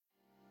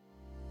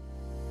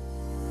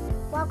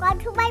Welcome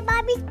to my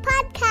mommy's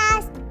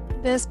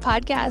podcast. This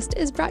podcast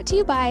is brought to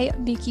you by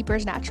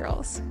Beekeepers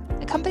Naturals,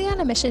 a company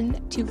on a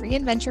mission to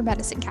reinvent your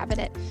medicine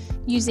cabinet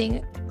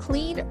using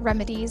clean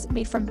remedies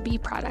made from bee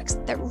products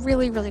that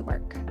really, really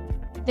work.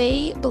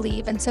 They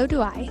believe, and so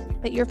do I,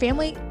 that your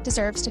family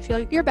deserves to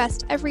feel your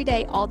best every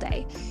day, all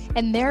day.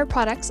 And their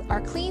products are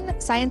clean,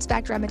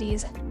 science-backed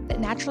remedies that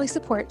naturally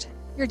support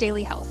your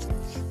daily health,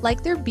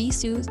 like their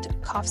bee-soothed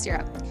cough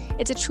syrup.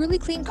 It's a truly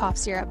clean cough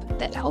syrup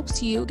that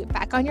helps you get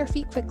back on your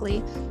feet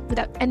quickly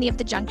without any of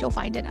the junk you'll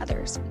find in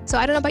others. So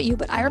I don't know about you,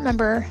 but I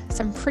remember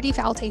some pretty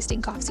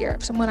foul-tasting cough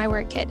syrups from when I were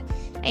a kid.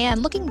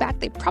 And looking back,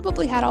 they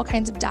probably had all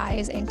kinds of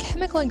dyes and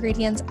chemical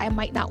ingredients I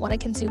might not want to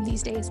consume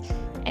these days.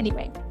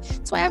 Anyway,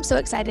 that's why I'm so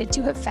excited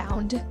to have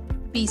found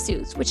Bee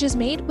Soothes, which is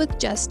made with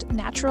just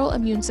natural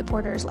immune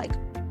supporters like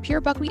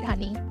pure buckwheat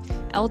honey,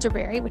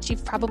 elderberry, which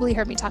you've probably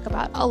heard me talk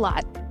about a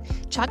lot,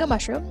 chaga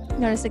mushroom,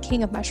 known as the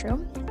king of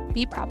mushroom,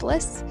 bee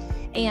propolis,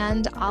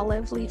 and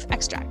olive leaf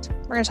extract.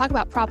 We're going to talk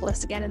about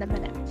propolis again in a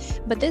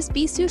minute. But this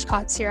Bee Soothes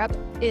cough syrup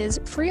is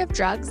free of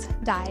drugs,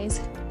 dyes,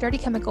 dirty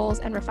chemicals,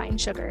 and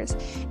refined sugars,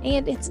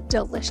 and it's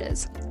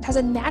delicious. It has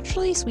a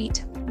naturally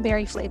sweet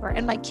berry flavor,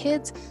 and my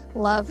kids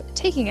love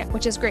taking it,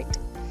 which is great.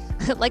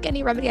 Like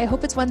any remedy, I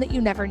hope it's one that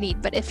you never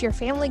need, but if your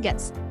family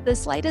gets the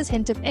slightest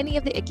hint of any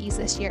of the ickies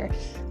this year,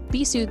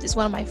 Bee Soothes is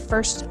one of my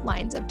first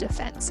lines of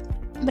defense.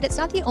 But it's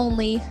not the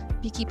only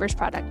Beekeepers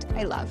product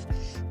I love.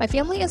 My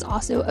family is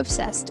also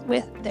obsessed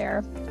with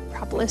their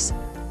propolis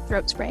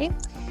throat spray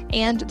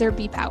and their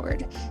bee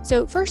powered.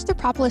 So first, the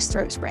propolis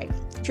throat spray.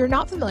 If you're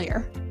not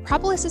familiar,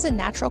 propolis is a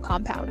natural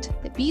compound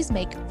that bees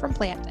make from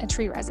plant and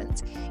tree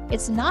resins.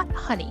 It's not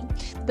honey,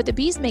 but the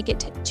bees make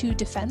it to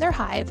defend their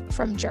hive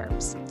from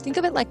germs. Think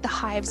of it like the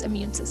hive's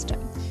immune system,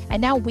 and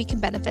now we can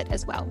benefit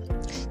as well.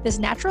 This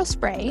natural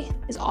spray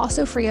is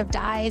also free of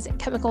dyes and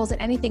chemicals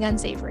and anything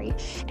unsavory,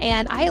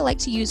 and I like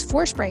to use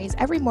 4 sprays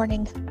every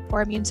morning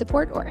for immune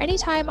support or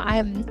anytime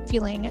I'm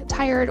feeling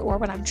tired or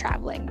when I'm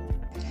traveling.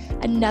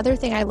 Another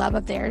thing I love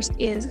of theirs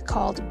is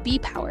called Bee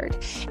Powered,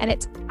 and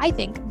it's, I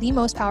think, the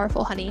most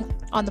powerful honey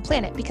on the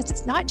planet because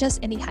it's not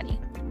just any honey.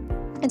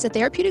 It's a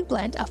therapeutic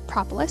blend of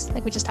propolis,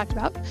 like we just talked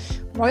about,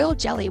 royal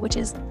jelly, which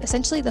is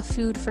essentially the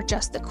food for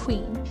just the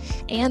queen,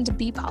 and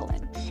bee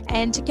pollen.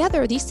 And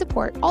together, these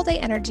support all-day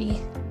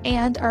energy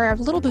and are a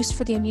little boost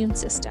for the immune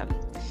system.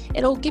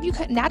 It'll give you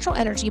natural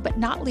energy, but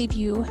not leave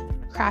you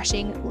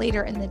crashing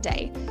later in the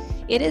day.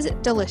 It is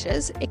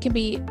delicious. It can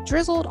be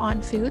drizzled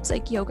on foods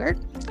like yogurt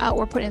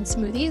or put in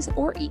smoothies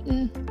or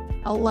eaten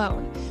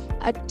alone.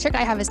 A trick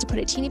I have is to put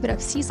a teeny bit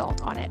of sea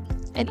salt on it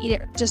and eat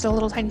it just a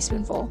little tiny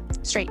spoonful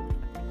straight.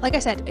 Like I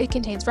said, it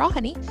contains raw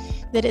honey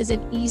that is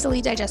an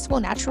easily digestible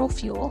natural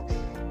fuel,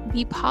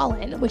 bee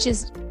pollen, which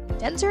is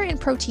denser in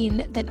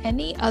protein than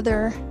any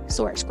other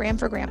source, gram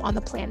for gram, on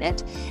the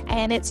planet,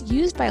 and it's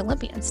used by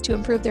Olympians to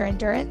improve their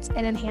endurance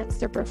and enhance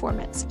their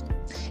performance.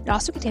 It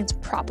also contains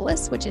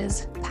propolis, which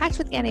is packed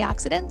with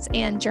antioxidants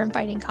and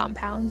germ-fighting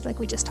compounds like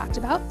we just talked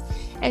about,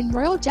 and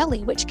royal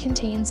jelly, which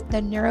contains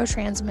the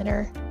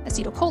neurotransmitter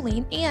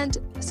acetylcholine and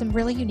some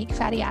really unique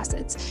fatty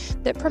acids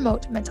that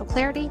promote mental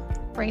clarity,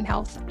 brain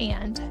health,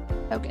 and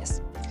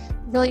focus.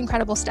 Really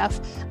incredible stuff.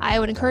 I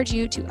would encourage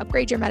you to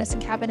upgrade your medicine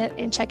cabinet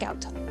and check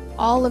out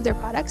all of their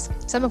products,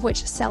 some of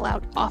which sell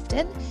out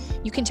often.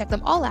 You can check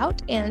them all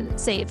out and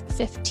save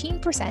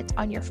 15%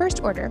 on your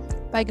first order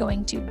by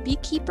going to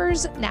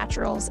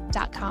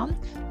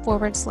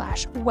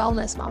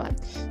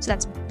beekeepersnaturals.com/wellnessmama. So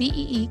that's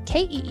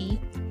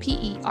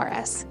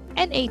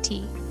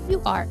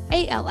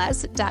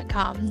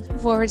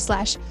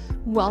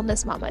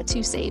beekeepersnaturals.com/wellnessmama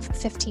to save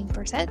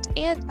 15%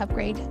 and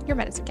upgrade your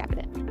medicine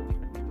cabinet.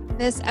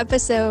 This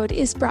episode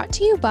is brought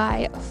to you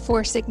by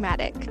Four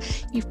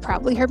Sigmatic. You've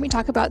probably heard me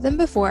talk about them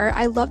before.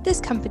 I love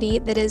this company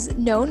that is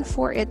known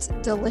for its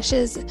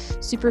delicious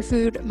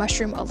superfood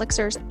mushroom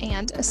elixirs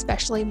and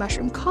especially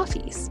mushroom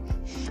coffees.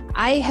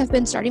 I have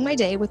been starting my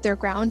day with their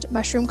ground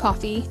mushroom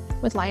coffee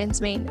with lion's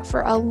mane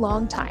for a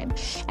long time,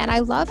 and I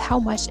love how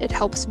much it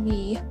helps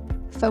me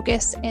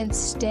focus and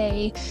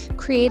stay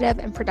creative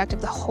and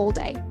productive the whole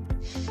day.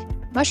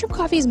 Mushroom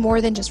coffee is more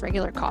than just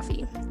regular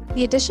coffee.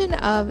 The addition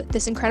of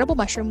this incredible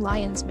mushroom,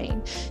 lion's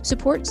mane,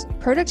 supports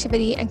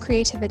productivity and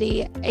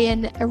creativity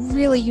in a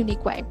really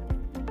unique way.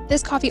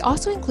 This coffee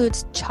also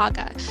includes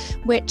chaga,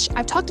 which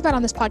I've talked about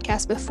on this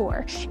podcast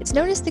before. It's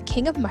known as the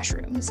king of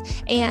mushrooms,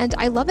 and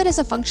I love it as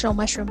a functional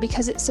mushroom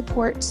because it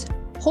supports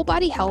whole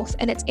body health,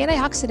 and its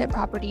antioxidant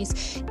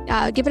properties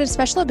give it a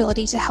special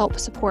ability to help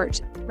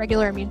support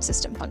regular immune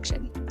system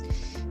function.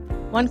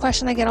 One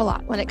question I get a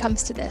lot when it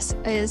comes to this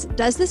is,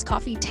 does this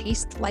coffee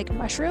taste like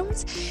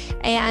mushrooms?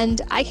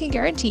 And I can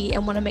guarantee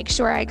and want to make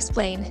sure I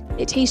explain,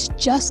 it tastes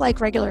just like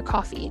regular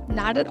coffee,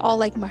 not at all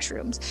like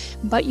mushrooms,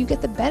 but you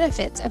get the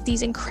benefits of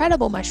these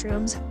incredible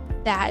mushrooms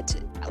that,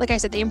 like I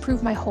said, they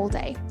improve my whole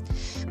day.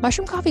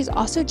 Mushroom coffee is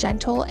also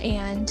gentle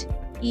and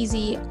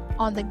easy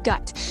on the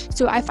gut,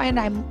 so I find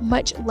I'm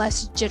much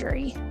less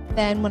jittery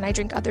than when I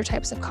drink other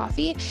types of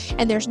coffee,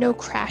 and there's no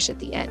crash at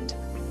the end.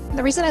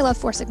 The reason I love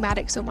Four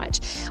Sigmatic so much,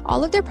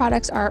 all of their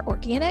products are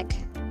organic,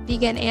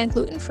 vegan and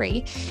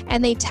gluten-free,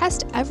 and they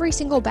test every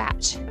single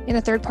batch in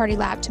a third-party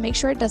lab to make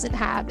sure it doesn't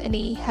have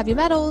any heavy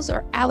metals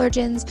or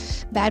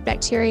allergens, bad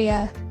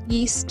bacteria,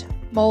 yeast,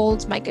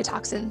 molds,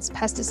 mycotoxins,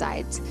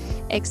 pesticides,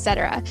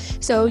 etc.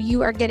 So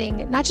you are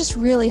getting not just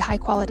really high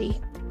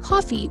quality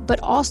coffee, but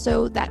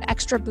also that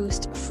extra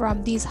boost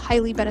from these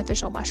highly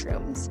beneficial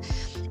mushrooms.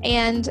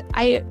 And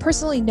I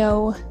personally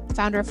know the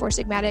founder of Four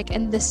Sigmatic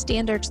and the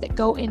standards that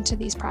go into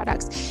these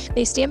products.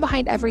 They stand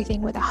behind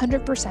everything with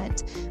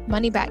 100%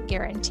 money back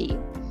guarantee.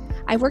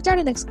 I worked out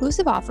an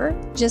exclusive offer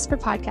just for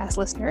podcast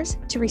listeners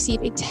to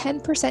receive a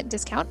 10%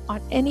 discount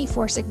on any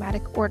Four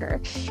Sigmatic order.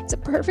 It's a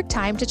perfect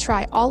time to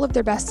try all of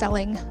their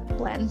best-selling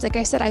blends. Like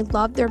I said, I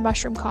love their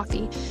mushroom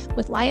coffee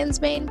with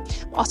lion's mane.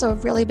 I'm also a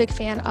really big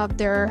fan of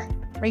their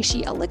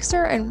reishi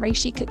elixir and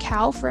reishi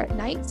cacao for at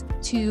night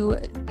to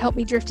help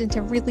me drift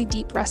into really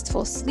deep,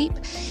 restful sleep.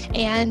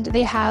 And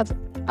they have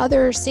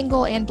other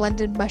single and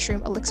blended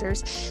mushroom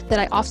elixirs that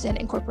I often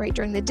incorporate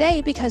during the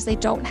day because they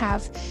don't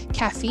have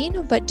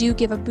caffeine, but do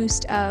give a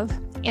boost of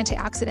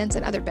antioxidants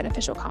and other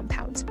beneficial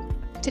compounds.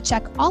 To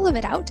check all of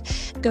it out,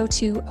 go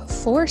to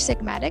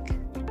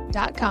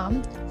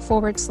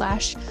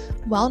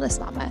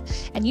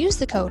foursigmatic.com/wellnessmama and use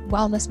the code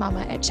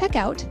wellnessmama at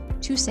checkout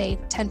to save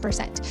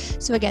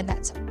 10%. So again,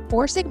 that's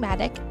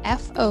foursigmatic,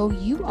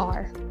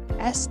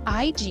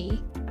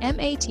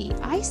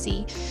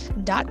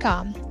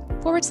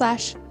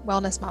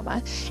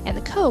 foursigmatic.com/wellnessmama and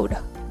the code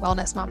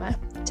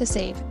wellnessmama to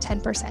save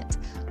 10%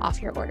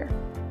 off your order.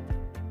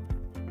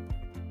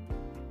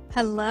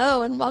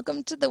 Hello, and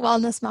welcome to the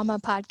Wellness Mama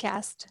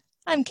podcast.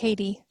 I'm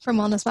Katie from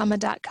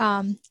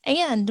wellnessmama.com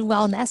and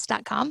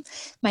wellness.com,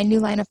 my new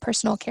line of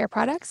personal care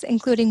products,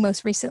 including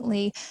most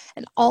recently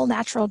an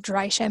all-natural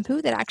dry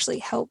shampoo that actually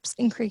helps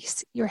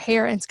increase your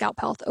hair and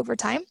scalp health over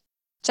time.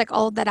 Check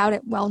all of that out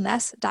at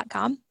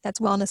wellness.com. That's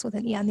wellness with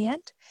an E on the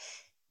end.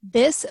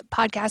 This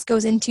podcast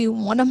goes into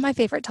one of my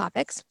favorite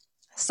topics,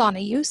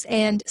 sauna use,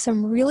 and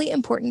some really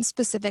important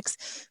specifics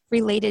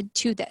related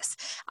to this.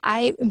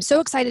 I am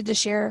so excited to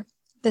share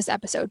this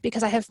episode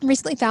because I have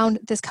recently found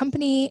this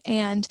company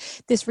and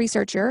this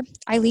researcher,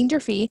 Eileen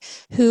Durfee,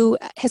 who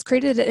has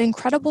created an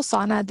incredible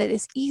sauna that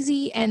is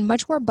easy and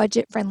much more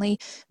budget friendly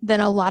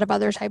than a lot of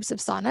other types of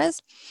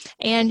saunas.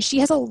 And she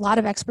has a lot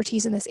of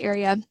expertise in this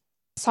area.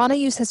 Sauna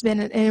use has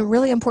been a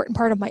really important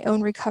part of my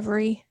own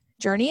recovery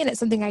journey, and it's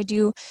something I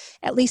do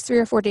at least 3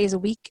 or 4 days a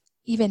week,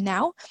 even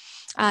now.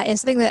 And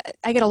something that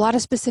I get a lot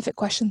of specific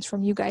questions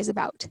from you guys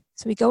about.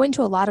 So we go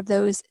into a lot of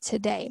those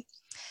today.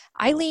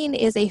 Eileen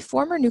is a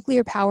former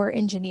nuclear power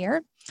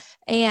engineer,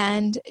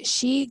 and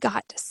she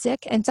got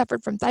sick and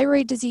suffered from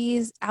thyroid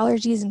disease,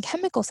 allergies, and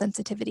chemical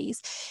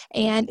sensitivities.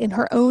 And in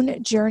her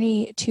own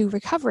journey to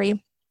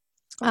recovery,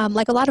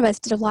 like a lot of us,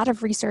 did a lot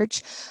of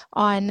research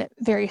on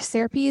various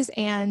therapies.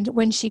 And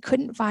when she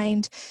couldn't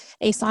find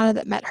a sauna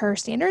that met her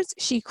standards,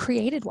 she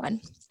created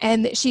one.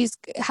 And she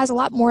has a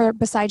lot more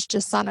besides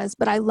just saunas.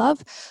 But I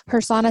love her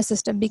sauna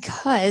system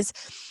because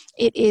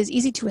it is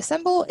easy to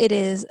assemble. It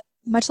is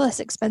much less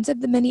expensive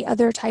than many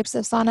other types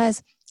of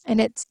saunas, and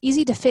it's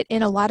easy to fit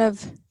in a lot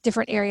of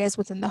different areas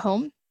within the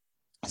home.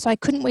 So I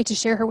couldn't wait to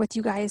share her with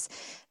you guys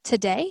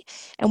today.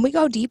 And we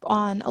go deep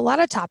on a lot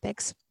of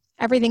topics,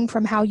 everything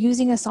from how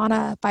using a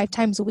sauna 5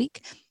 times a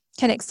week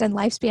can extend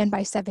lifespan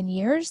by 7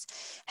 years,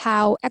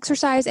 how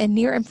exercise and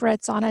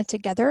near-infrared sauna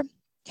together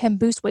can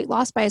boost weight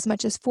loss by as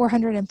much as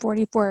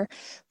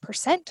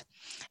 444%,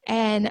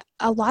 and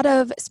a lot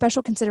of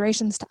special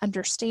considerations to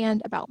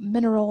understand about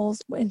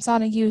minerals in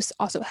sauna use,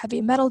 also heavy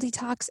metal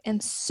detox,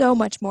 and so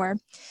much more.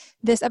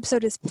 This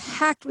episode is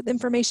packed with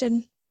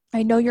information.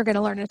 I know you're going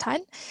to learn a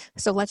ton,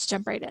 so let's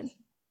jump right in.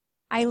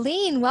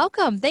 Eileen,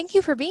 welcome. Thank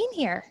you for being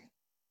here.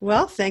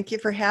 Well, thank you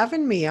for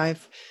having me.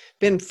 I've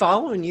been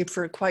following you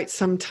for quite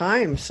some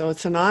time, so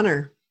it's an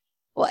honor.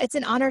 Well, it's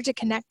an honor to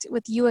connect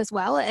with you as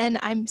well. And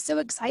I'm so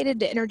excited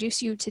to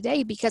introduce you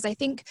today because I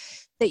think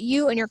that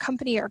you and your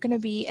company are going to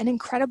be an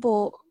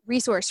incredible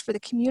resource for the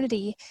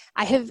community.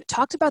 I have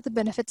talked about the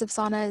benefits of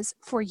saunas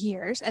for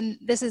years, and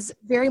this is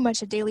very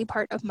much a daily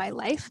part of my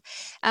life.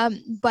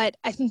 But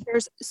I think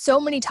there's so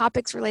many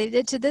topics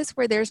related to this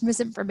where there's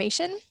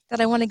misinformation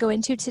that I want to go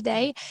into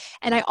today.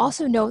 And I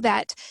also know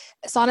that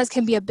saunas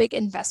can be a big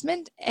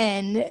investment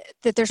and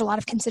that there's a lot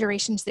of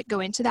considerations that go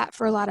into that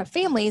for a lot of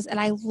families. And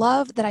I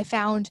love that I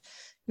found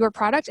your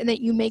product and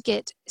that you make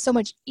it so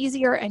much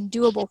easier and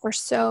doable for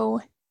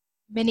so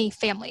many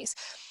families.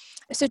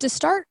 So to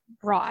start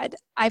broad,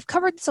 I've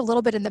covered this a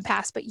little bit in the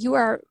past, but you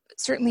are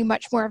certainly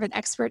much more of an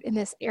expert in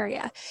this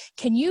area.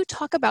 Can you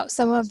talk about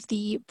some of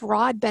the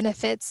broad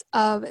benefits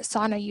of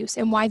sauna use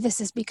and why this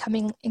is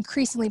becoming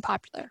increasingly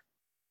popular?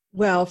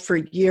 Well, for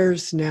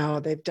years now,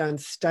 they've done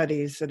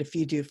studies that if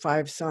you do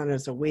 5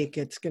 saunas a week,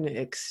 it's going to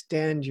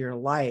extend your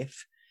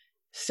life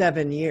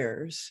 7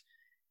 years,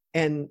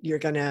 and you're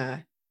going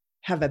to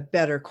have a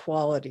better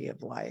quality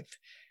of life.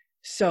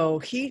 So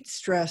heat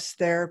stress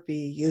therapy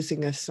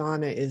using a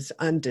sauna is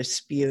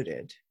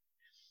undisputed.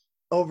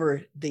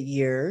 Over the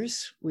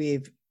years,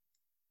 we've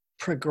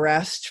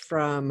progressed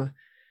from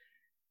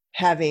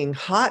having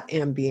hot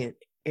ambient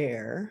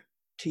air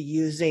to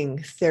using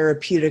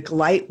therapeutic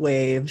light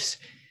waves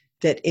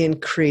that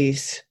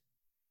increase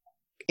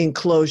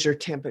enclosure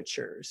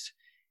temperatures.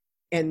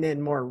 And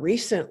then more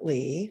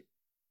recently,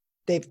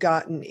 they've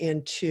gotten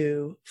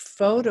into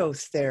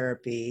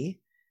phototherapy,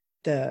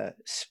 the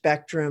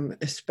spectrum,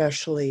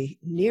 especially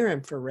near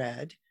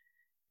infrared,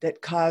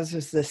 that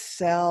causes the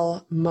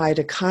cell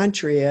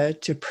mitochondria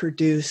to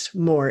produce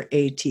more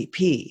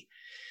ATP.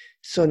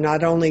 So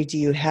not only do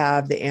you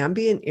have the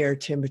ambient air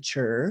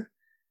temperature,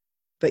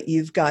 but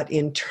you've got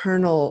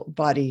internal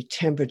body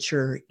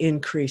temperature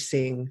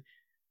increasing,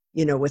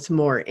 with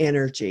more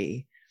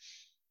energy.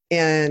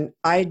 And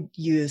I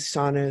used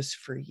saunas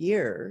for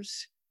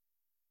years,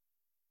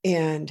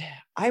 and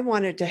I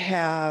wanted to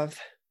have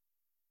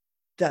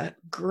the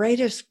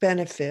greatest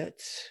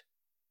benefits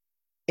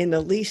in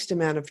the least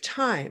amount of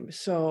time.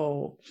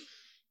 So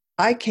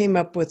I came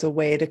up with a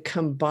way to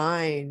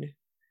combine,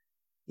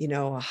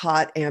 a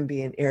hot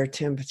ambient air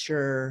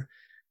temperature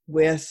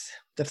with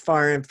the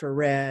far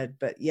infrared,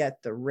 but yet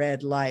the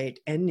red light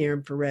and near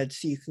infrared,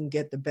 so you can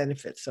get the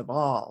benefits of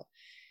all.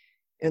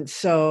 And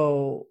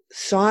so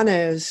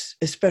saunas,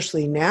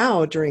 especially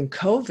now during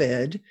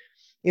COVID,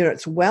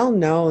 it's well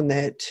known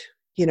that,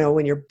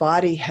 when your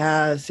body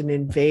has an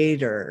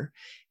invader,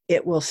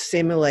 it will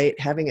simulate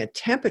having a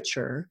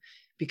temperature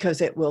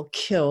because it will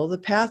kill the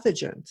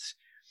pathogens.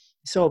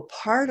 So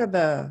part of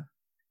a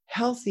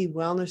healthy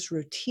wellness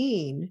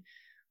routine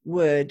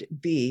would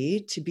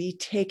be to be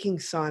taking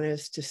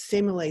saunas to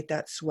simulate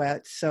that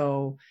sweat.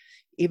 So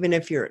even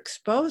if you're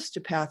exposed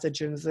to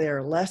pathogens, they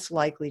are less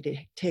likely to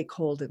take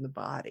hold in the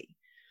body.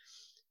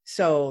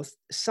 So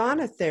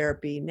sauna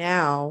therapy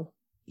now,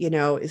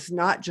 is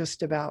not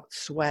just about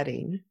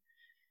sweating.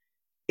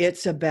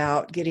 It's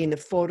about getting the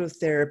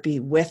phototherapy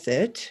with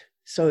it.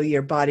 So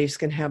your body's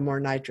going to have more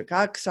nitric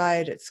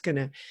oxide. It's going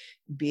to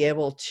be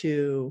able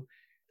to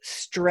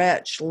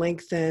stretch,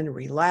 lengthen,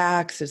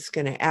 relax. It's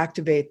going to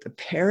activate the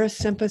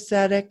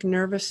parasympathetic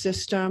nervous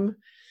system.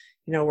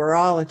 We're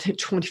all in the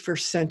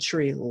 21st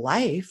century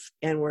life,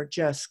 and we're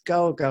just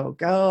go, go,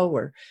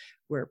 go.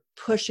 We're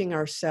pushing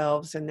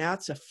ourselves, and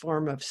that's a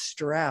form of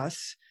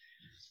stress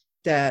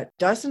that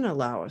doesn't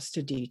allow us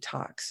to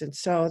detox. And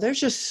so there's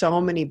just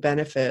so many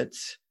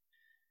benefits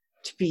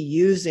to be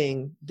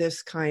using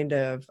this kind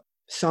of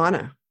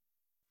sauna.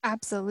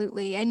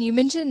 Absolutely. And you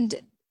mentioned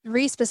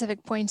 3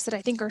 specific points that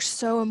I think are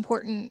so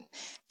important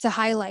to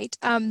highlight.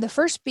 The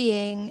first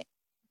being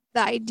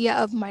the idea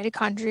of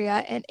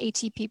mitochondria and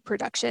ATP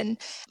production.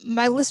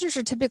 My listeners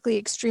are typically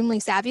extremely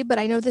savvy, but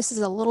I know this is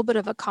a little bit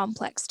of a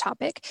complex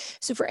topic.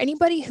 So for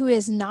anybody who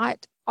is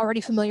not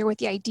already familiar with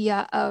the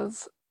idea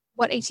of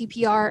what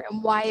ATP are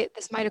and why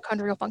this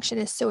mitochondrial function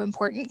is so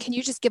important, can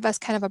you just give us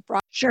kind of a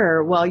broad?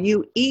 Sure. Well,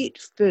 you eat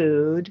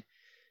food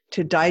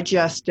to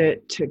digest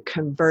it, to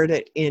convert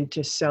it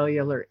into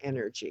cellular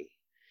energy.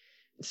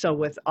 So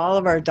with all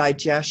of our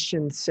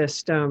digestion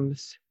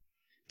systems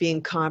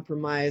being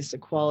compromised, the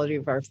quality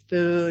of our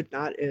food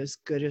not as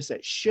good as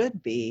it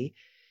should be.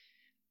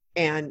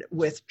 And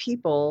with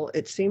people,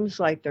 it seems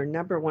like their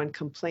number one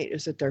complaint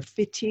is that they're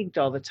fatigued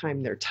all the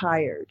time, they're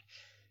tired.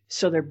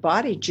 So their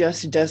body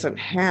just doesn't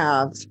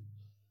have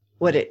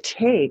what it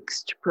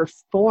takes to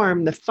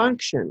perform the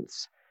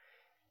functions.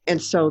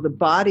 And so the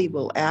body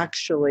will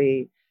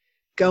actually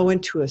go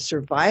into a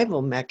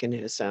survival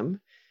mechanism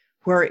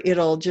where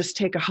it'll just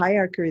take a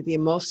hierarchy of the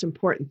most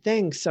important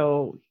thing.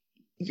 So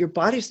your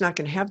body's not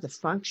going to have the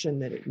function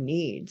that it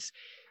needs.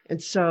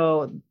 And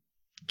so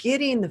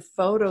getting the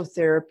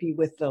phototherapy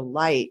with the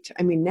light,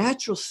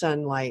 natural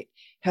sunlight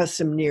has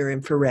some near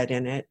infrared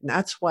in it. And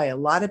that's why a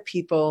lot of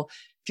people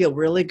feel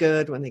really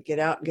good when they get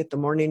out and get the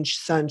morning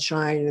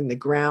sunshine and the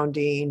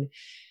grounding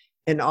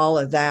and all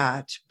of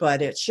that.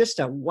 But it's just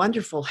a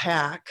wonderful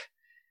hack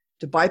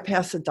to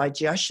bypass the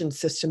digestion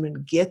system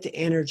and get the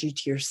energy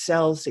to your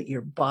cells that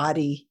your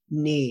body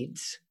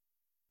needs.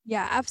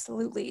 Yeah,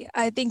 absolutely.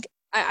 I think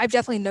I've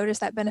definitely noticed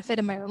that benefit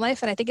in my own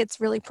life, and I think it's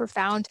really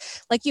profound.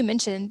 Like you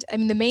mentioned,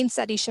 the main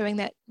study showing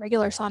that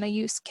regular sauna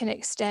use can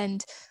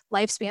extend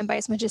lifespan by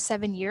as much as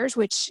 7 years,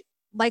 which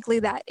likely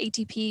that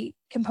ATP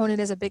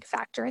component is a big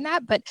factor in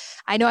that. But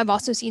I know I've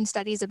also seen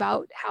studies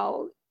about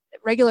how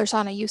regular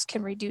sauna use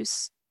can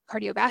reduce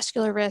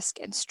cardiovascular risk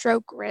and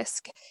stroke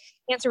risk,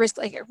 cancer risk,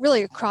 like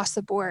really across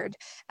the board.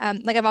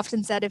 Like I've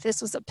often said, if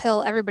this was a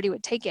pill, everybody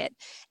would take it.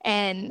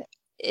 And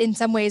in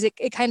some ways,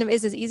 it kind of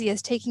is as easy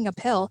as taking a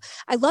pill.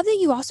 I love that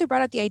you also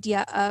brought up the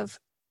idea of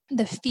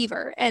the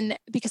fever. And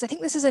because I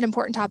think this is an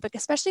important topic,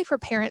 especially for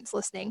parents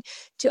listening,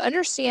 to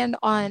understand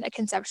on a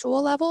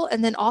conceptual level,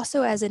 and then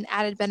also as an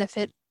added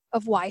benefit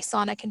of why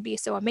sauna can be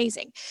so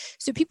amazing.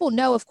 So people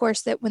know, of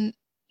course, that when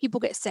people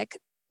get sick,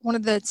 one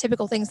of the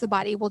typical things the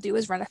body will do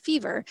is run a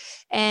fever.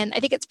 And I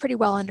think it's pretty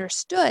well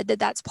understood that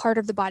that's part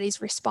of the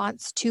body's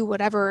response to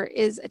whatever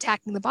is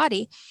attacking the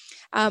body.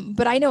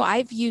 But I know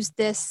I've used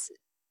this,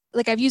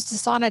 like I've used the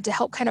sauna to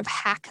help kind of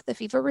hack the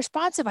fever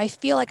response. If I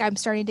feel like I'm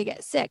starting to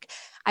get sick,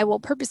 I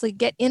will purposely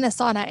get in a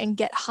sauna and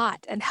get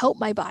hot and help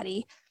my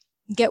body, calm my body down. And I think it's really powerful. And I think it's really important to understand that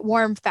get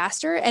warm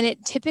faster, and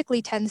it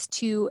typically tends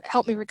to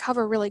help me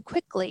recover really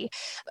quickly.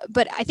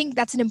 But I think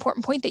that's an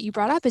important point that you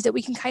brought up, is that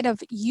we can kind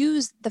of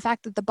use the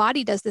fact that the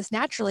body does this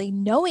naturally,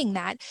 knowing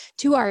that,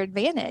 to our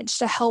advantage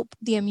to help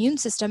the immune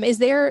system. Is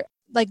there,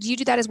 like, do you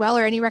do that as well,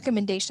 or any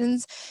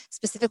recommendations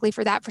specifically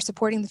for that, for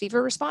supporting the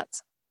fever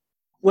response?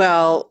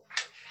 Well,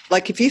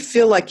 like if you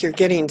feel like you're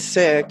getting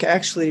sick,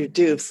 actually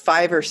do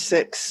 5 or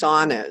 6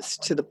 saunas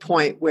to the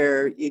point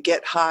where you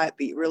get hot,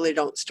 but you really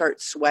don't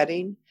start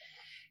sweating.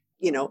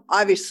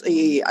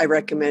 Obviously I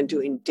recommend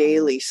doing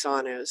daily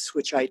saunas,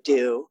 which I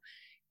do.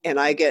 And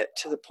I get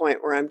to the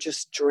point where I'm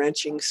just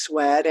drenching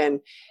sweat.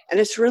 And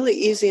it's really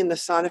easy in the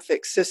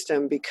Sonafix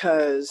system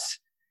because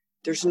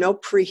there's no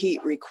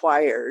preheat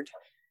required.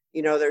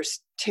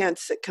 There's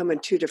tents that come in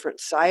 2 different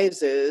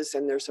sizes,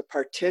 and there's a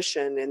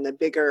partition in the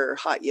bigger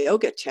hot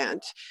yoga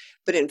tent.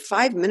 But in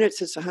 5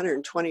 minutes, it's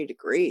 120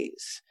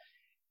 degrees.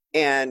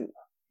 And,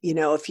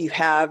 if you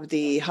have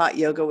the hot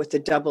yoga with the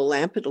double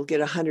lamp, it'll get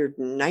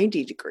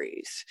 190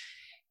 degrees.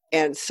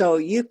 And so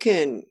you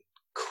can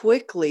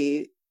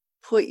quickly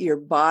put your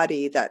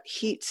body, that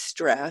heat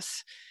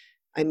stress.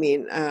 I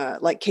mean,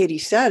 like Katie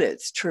said,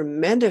 it's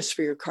tremendous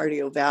for your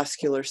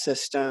cardiovascular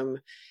system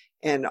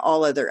and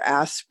all other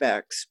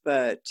aspects.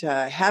 But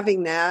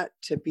having that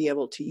to be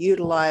able to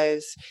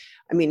utilize,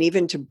 I mean,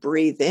 even to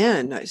breathe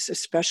in,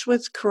 especially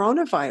with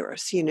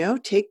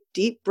coronavirus, take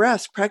deep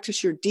breaths,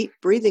 practice your deep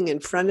breathing in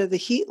front of the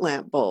heat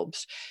lamp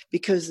bulbs,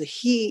 because the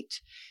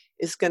heat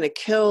is going to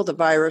kill the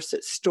virus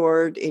that's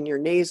stored in your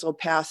nasal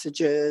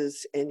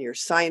passages and your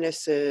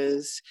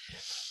sinuses.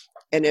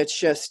 And it's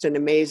just an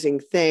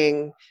amazing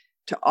thing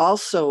to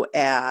also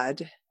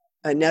add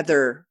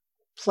another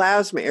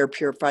plasma air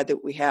purifier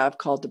that we have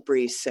called the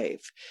Breeze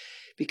Safe,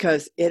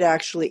 because it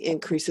actually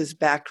increases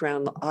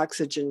background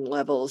oxygen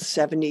levels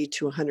 70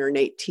 to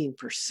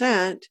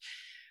 118%.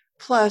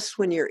 Plus,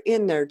 when you're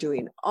in there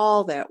doing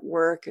all that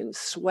work and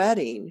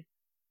sweating,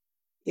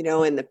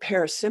 in the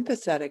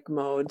parasympathetic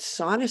mode,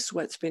 sauna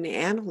sweat's been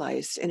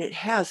analyzed, and it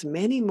has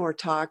many more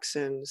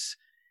toxins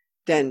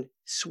than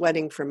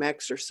sweating from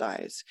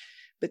exercise.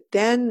 But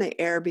then the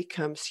air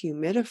becomes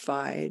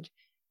humidified,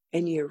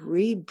 and you're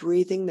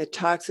rebreathing the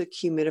toxic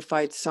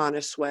humidified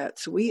sauna sweat.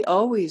 So we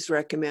always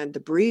recommend the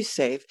Breeze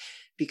Safe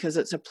because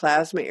it's a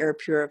plasma air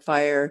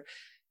purifier,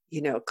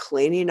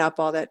 cleaning up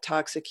all that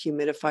toxic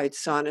humidified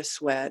sauna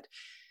sweat.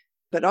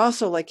 But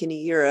also, like in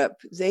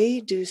Europe,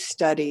 they do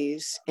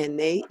studies and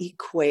they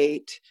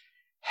equate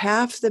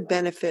half the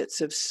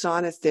benefits of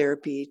sauna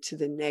therapy to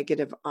the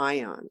negative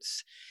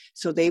ions.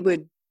 So they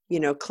would,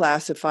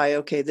 classify,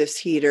 okay, this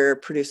heater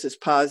produces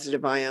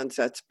positive ions,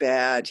 that's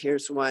bad.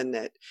 Here's one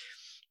that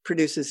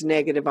produces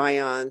negative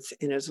ions.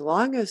 And as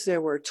long as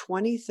there were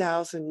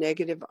 20,000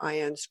 negative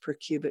ions per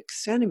cubic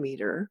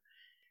centimeter,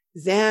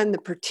 then the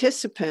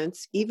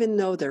participants, even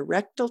though their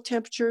rectal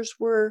temperatures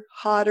were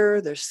hotter,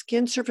 their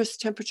skin surface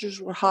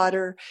temperatures were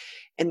hotter,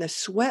 and the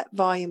sweat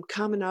volume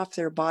coming off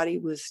their body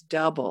was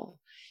double.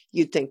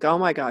 You'd think, oh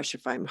my gosh,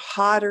 if I'm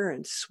hotter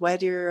and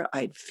sweatier,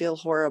 I'd feel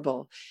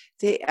horrible.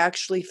 They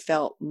actually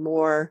felt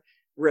more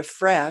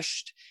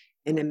refreshed.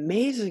 And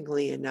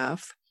amazingly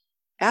enough,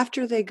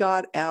 after they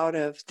got out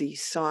of the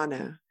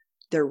sauna,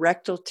 their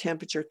rectal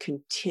temperature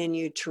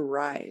continued to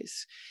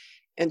rise.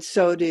 And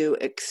so to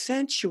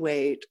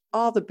accentuate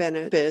all the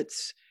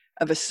benefits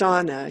of a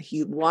sauna,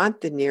 you want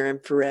the near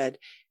infrared,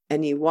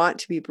 and you want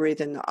to be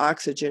breathing the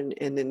oxygen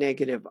and the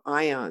negative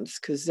ions,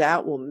 because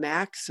that will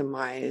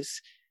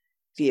maximize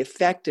the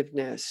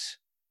effectiveness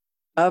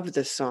of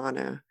the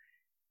sauna.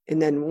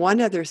 And then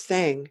one other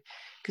thing,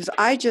 because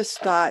I just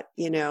thought,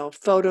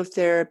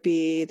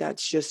 phototherapy,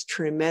 that's just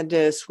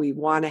tremendous. We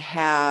want to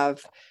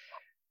have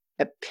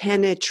a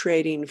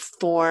penetrating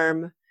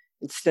form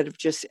instead of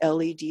just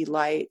LED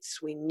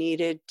lights. We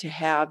needed to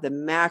have the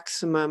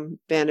maximum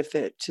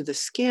benefit to the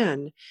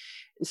skin.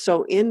 And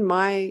so in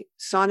my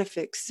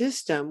Sonafix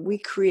system, we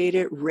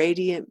created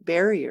radiant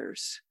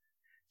barriers.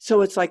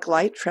 So it's like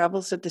light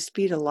travels at the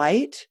speed of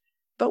light,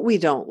 but we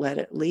don't let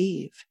it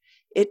leave.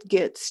 It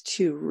gets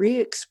to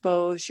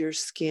re-expose your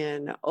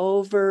skin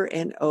over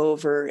and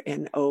over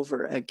and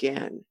over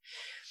again.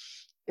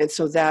 And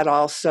so that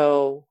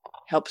also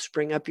helps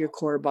bring up your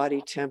core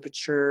body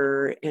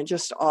temperature, and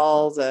just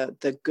all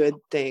the good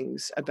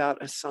things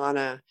about a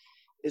sauna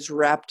is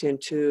wrapped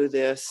into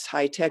this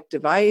high-tech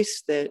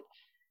device that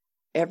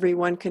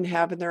everyone can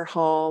have in their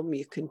home.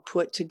 You can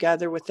put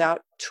together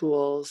without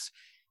tools.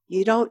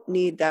 You don't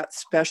need that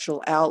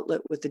special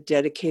outlet with a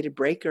dedicated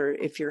breaker.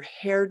 If your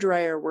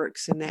hairdryer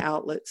works in the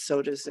outlet,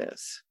 so does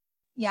this.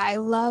 Yeah, I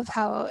love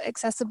how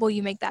accessible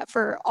you make that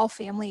for all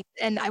families.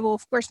 And I will,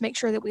 of course, make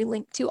sure that we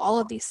link to all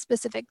of these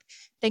specific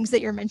things that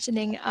you're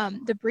mentioning.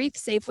 The Breathe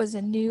Safe was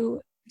a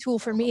new tool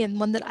for me, and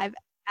one that I've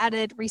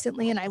added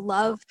recently, and I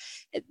love.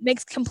 It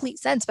makes complete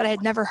sense, but I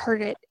had never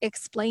heard it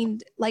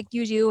explained like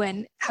you do,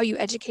 and how you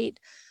educate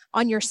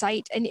on your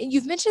site. And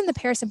you've mentioned the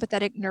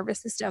parasympathetic nervous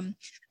system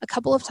a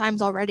couple of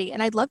times already,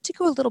 and I'd love to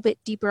go a little bit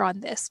deeper on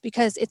this,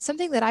 because it's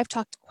something that I've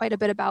talked quite a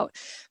bit about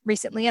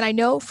recently. And I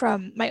know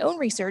from my own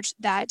research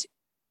that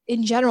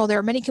in general, there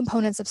are many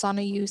components of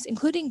sauna use,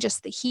 including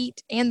just the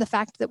heat and the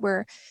fact that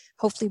we're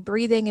hopefully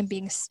breathing and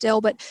being still.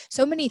 But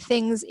so many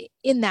things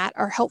in that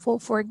are helpful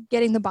for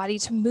getting the body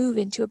to move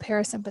into a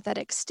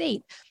parasympathetic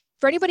state.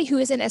 For anybody who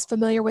isn't as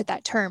familiar with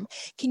that term,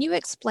 can you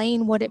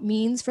explain what it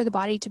means for the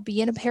body to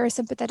be in a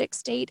parasympathetic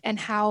state and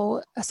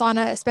how a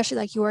sauna, especially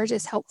like yours,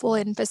 is helpful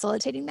in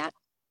facilitating that?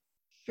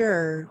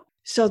 Sure.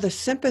 So the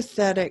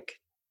sympathetic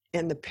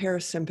and the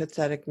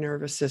parasympathetic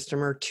nervous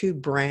system are two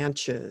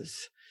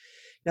branches.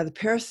 Now, the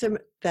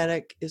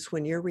parasympathetic is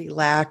when you're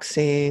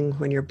relaxing,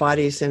 when your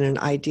body's in an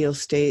ideal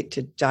state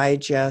to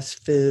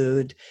digest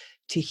food,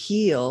 to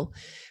heal.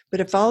 But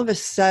if all of a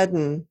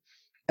sudden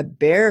a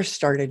bear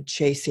started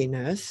chasing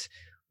us,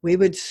 we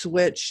would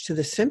switch to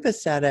the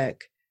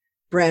sympathetic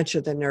branch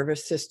of the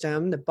nervous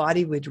system. The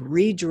body would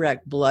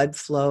redirect blood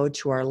flow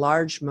to our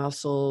large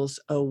muscles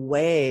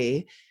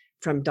away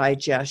from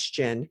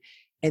digestion,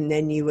 and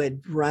then you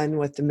would run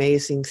with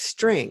amazing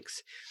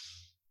strength.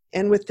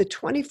 And with the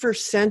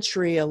 21st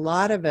century, a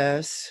lot of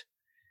us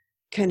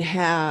can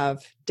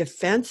have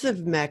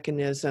defensive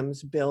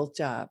mechanisms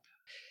built up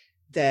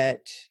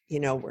that,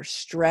 we're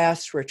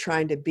stressed, we're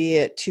trying to be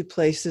at two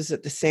places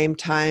at the same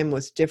time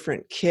with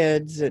different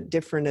kids at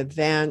different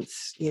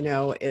events.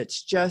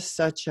 It's just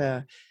such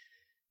a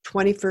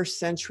 21st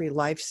century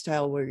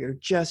lifestyle where you're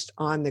just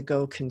on the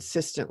go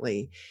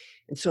consistently.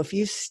 And so if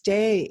you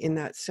stay in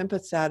that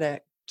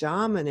sympathetic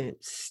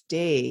dominant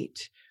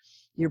state,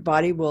 your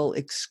body will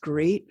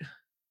excrete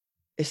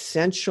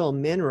essential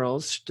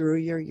minerals through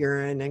your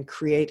urine and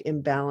create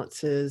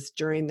imbalances.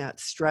 During that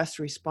stress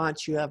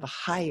response, you have a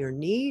higher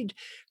need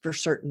for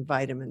certain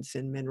vitamins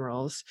and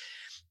minerals.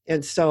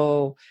 And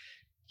so,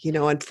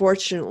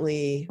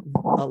 unfortunately,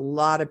 a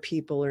lot of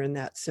people are in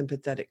that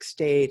sympathetic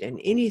state, and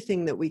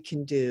anything that we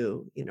can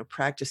do,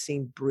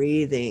 practicing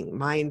breathing,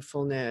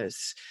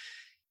 mindfulness,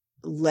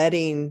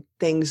 letting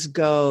things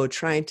go,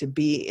 trying to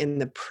be in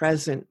the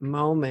present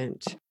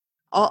moment.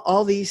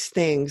 All these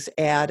things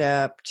add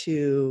up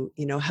to,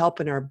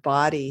 helping our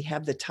body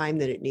have the time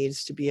that it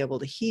needs to be able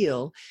to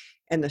heal.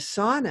 And the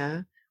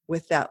sauna,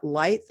 with that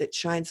light that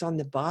shines on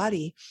the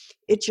body,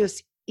 it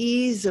just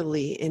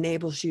easily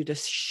enables you to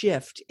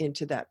shift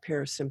into that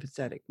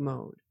parasympathetic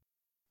mode.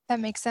 That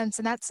makes sense.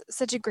 And that's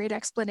such a great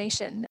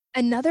explanation.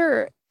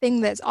 Another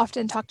thing that's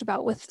often talked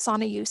about with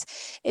sauna use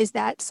is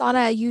that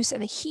sauna use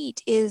and the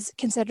heat is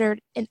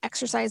considered an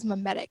exercise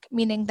mimetic,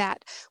 meaning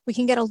that we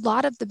can get a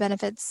lot of the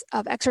benefits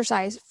of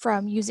exercise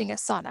from using a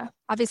sauna.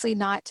 Obviously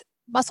not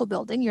muscle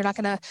building. You're not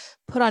going to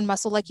put on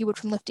muscle like you would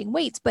from lifting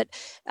weights, but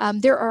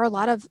there are a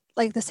lot of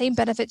like the same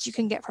benefits you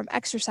can get from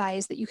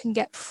exercise that you can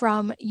get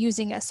from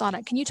using a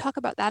sauna. Can you talk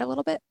about that a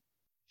little bit?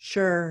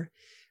 Sure.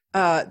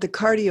 The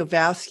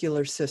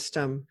cardiovascular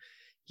system,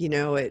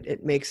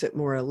 it makes it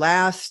more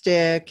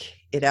elastic.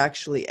 It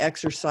actually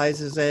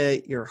exercises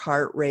it. Your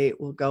heart rate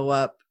will go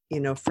up,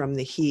 from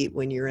the heat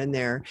when you're in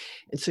there.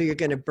 And so you're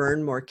going to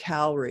burn more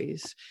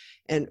calories.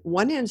 And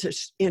one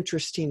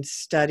interesting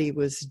study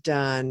was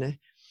done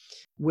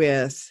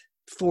with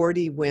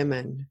 40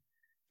 women.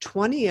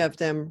 20 of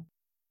them,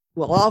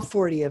 all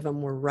 40 of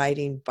them were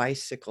riding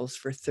bicycles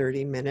for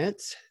 30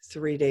 minutes,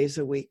 3 days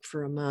a week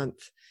for a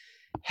month.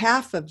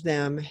 Half of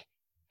them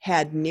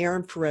had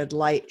near-infrared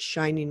light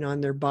shining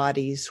on their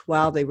bodies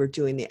while they were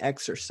doing the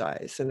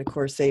exercise. And of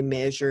course, they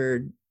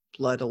measured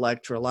blood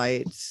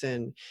electrolytes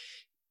and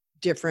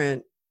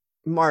different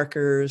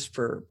markers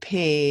for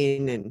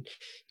pain and,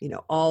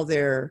 all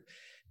their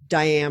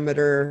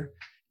diameter,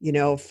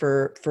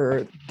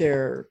 for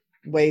their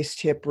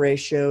waist-hip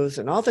ratios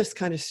and all this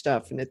kind of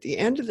stuff. And at the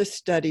end of the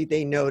study,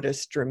 they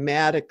noticed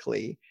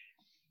dramatically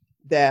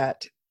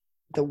that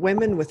the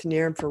women with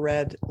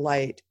near-infrared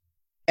light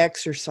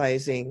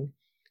exercising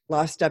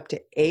lost up to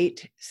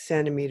 8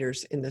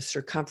 centimeters in the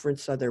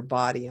circumference of their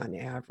body on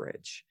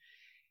average.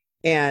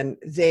 And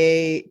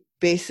they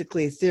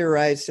basically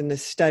theorized in the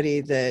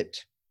study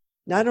that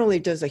not only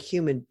does a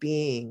human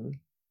being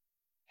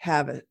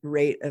have a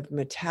rate of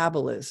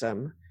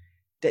metabolism,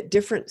 that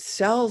different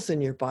cells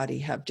in your body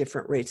have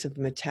different rates of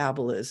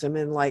metabolism.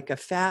 And like a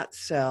fat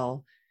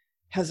cell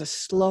has a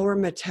slower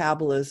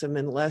metabolism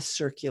and less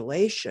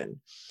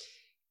circulation.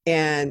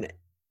 And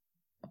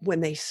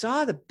when they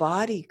saw the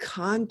body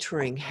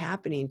contouring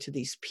happening to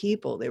these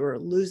people, they were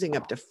losing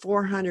up to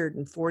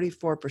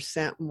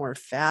 444% more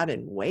fat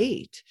and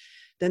weight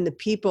than the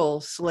people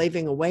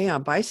slaving away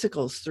on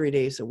bicycles 3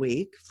 days a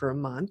week for a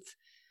month.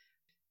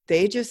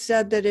 They just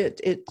said that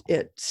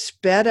it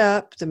sped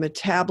up the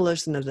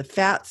metabolism of the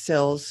fat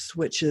cells,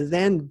 which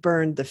then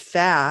burned the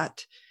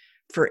fat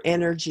for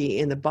energy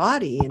in the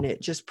body. And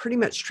it just pretty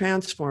much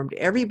transformed.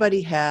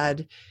 Everybody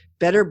had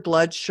better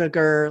blood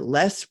sugar,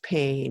 less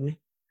pain,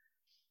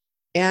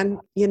 and,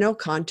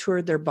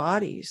 contoured their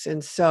bodies.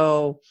 And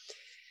so,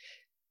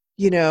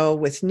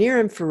 with near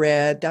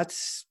infrared,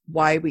 that's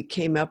why we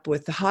came up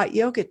with the hot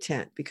yoga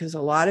tent, because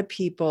a lot of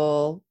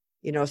people,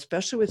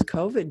 especially with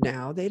COVID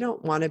now, they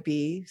don't want to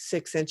be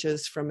 6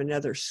 inches from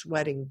another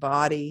sweating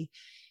body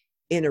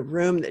in a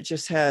room that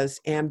just has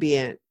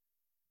ambient,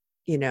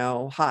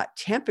 hot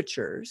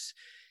temperatures.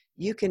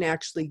 you can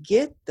actually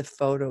get the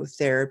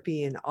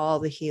phototherapy and all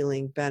the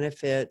healing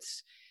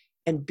benefits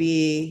and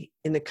be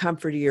in the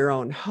comfort of your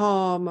own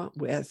home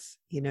with,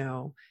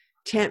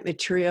 tent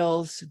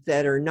materials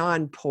that are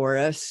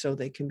non-porous so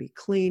they can be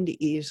cleaned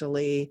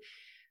easily.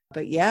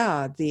 But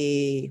yeah,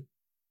 the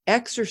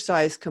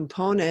exercise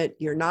component,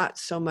 you're not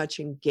so much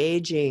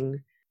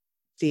engaging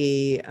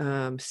the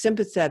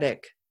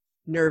sympathetic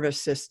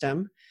nervous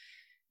system.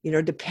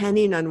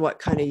 Depending on what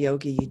kind of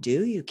yoga you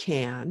do, you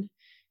can.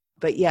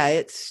 But yeah,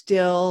 it's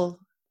still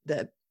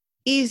the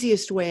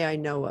easiest way I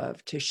know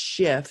of to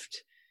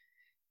shift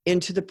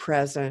into the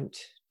present,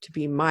 to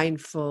be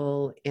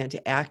mindful and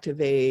to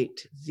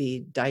activate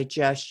the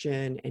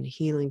digestion and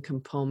healing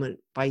component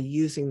by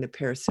using the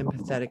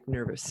parasympathetic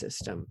nervous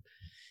system.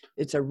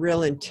 It's a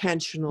real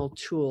intentional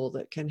tool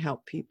that can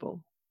help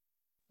people.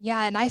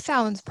 Yeah, and I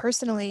found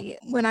personally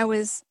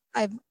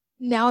I'm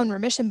now in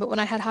remission, but when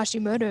I had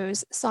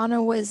Hashimoto's,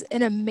 sauna was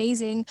an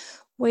amazing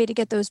way to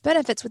get those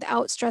benefits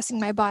without stressing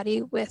my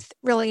body with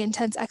really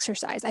intense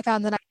exercise. I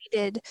found that I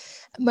needed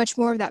much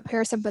more of that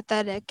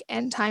parasympathetic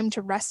and time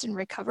to rest and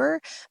recover,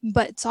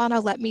 but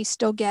sauna let me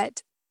still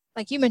get,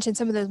 like you mentioned,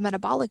 some of those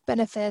metabolic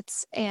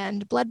benefits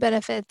and blood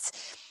benefits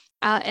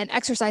and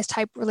exercise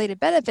type related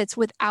benefits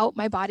without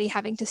my body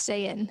having to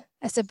stay in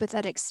a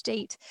sympathetic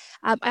state.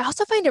 I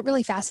also find it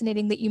really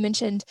fascinating that you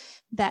mentioned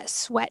that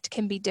sweat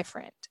can be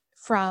different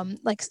from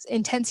like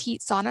intense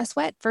heat sauna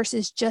sweat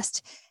versus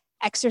just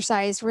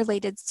exercise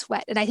related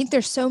sweat. And I think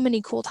there's so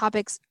many cool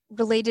topics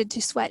related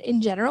to sweat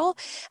in general.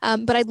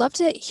 But I'd love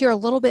to hear a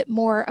little bit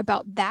more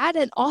about that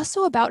and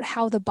also about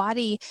how the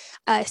body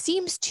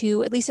seems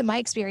to, at least in my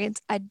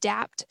experience,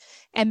 adapt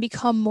and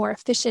become more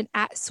efficient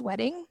at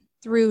sweating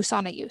through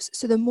sauna use.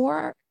 So the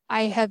more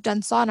I have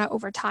done sauna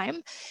over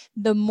time,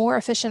 the more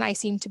efficient I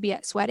seem to be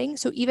at sweating.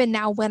 So even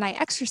now when I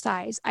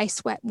exercise, I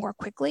sweat more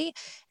quickly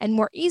and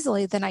more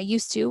easily than I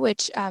used to,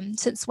 which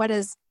since sweat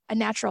is a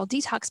natural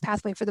detox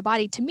pathway for the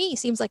body, to me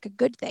seems like a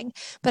good thing.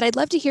 But I'd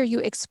love to hear you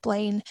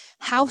explain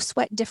how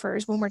sweat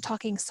differs when we're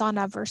talking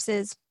sauna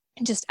versus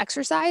just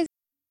exercise.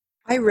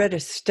 I read a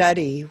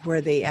study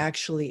where they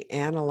actually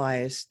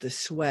analyzed the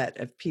sweat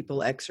of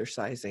people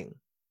exercising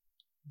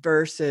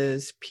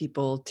versus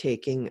people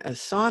taking a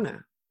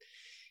sauna.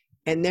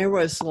 And there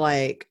was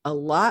like a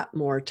lot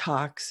more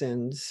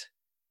toxins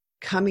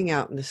coming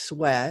out in the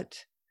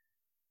sweat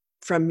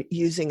from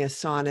using a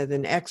sauna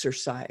than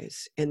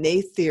exercise. And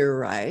they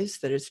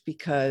theorized that it's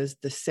because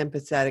the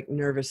sympathetic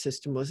nervous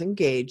system was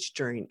engaged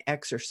during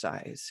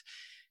exercise.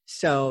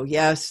 So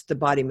yes, the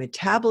body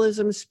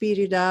metabolism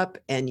speeded up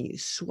and you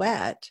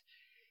sweat,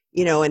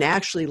 and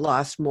actually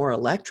lost more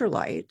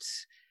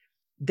electrolytes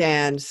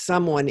than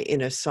someone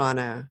in a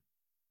sauna,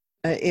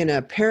 in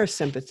a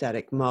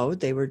parasympathetic mode.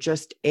 They were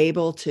just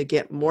able to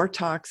get more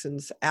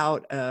toxins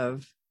out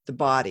of the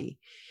body.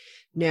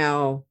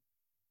 Now,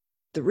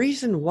 the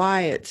reason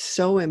why it's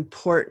so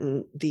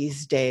important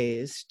these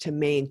days to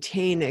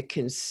maintain a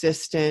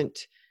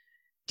consistent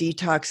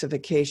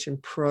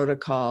detoxification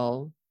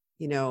protocol,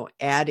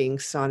 adding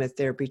sauna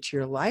therapy to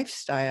your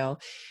lifestyle,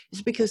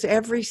 is because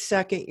every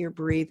second you're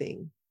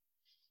breathing,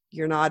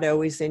 you're not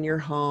always in your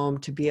home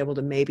to be able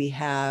to maybe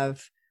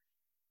have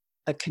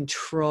a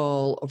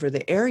control over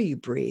the air you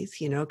breathe,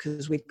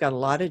 because we've got a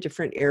lot of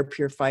different air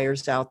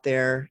purifiers out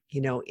there.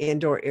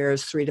 Indoor air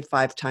is 3 to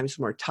 5 times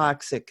more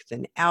toxic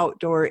than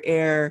outdoor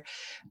air.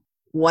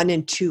 1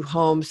 in 2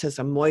 homes has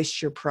a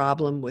moisture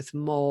problem with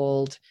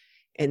mold.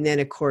 And then,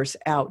 of course,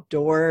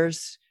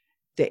 outdoors,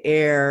 the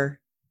air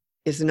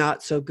is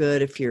not so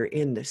good if you're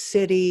in the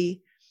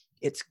city.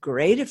 It's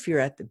great if you're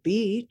at the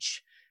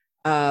beach,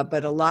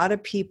 but a lot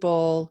of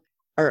people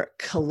are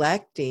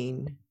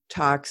collecting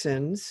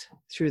toxins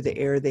through the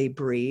air they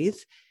breathe.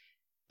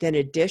 Then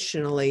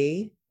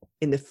additionally,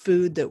 in the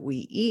food that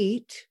we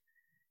eat,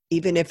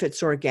 even if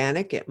it's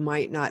organic, it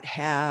might not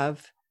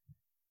have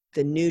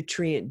the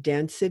nutrient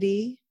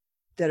density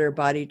that our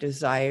body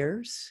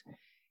desires.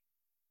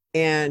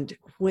 And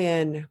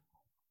when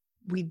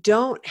we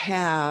don't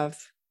have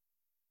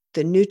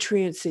the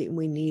nutrients that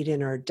we need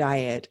in our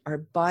diet, our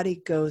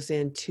body goes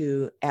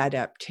into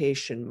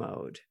adaptation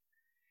mode.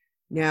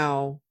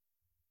 Now,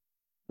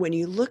 when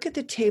you look at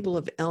the table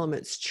of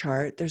elements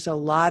chart, there's a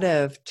lot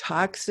of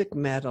toxic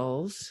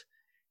metals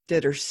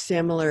that are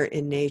similar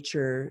in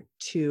nature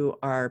to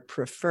our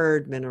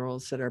preferred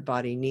minerals that our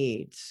body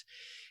needs.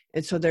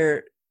 And so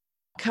there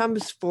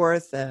comes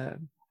forth a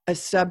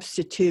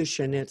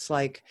substitution. It's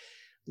like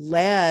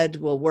lead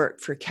will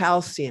work for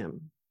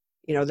calcium.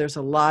 There's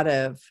a lot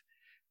of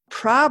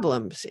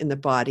problems in the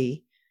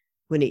body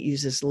when it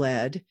uses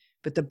lead,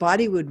 but the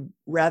body would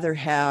rather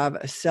have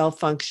a cell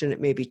function at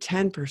maybe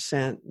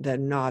 10%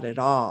 than not at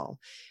all.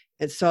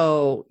 And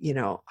so,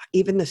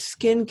 even the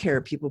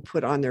skincare people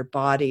put on their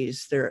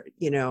bodies,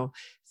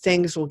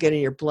 things will get in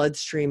your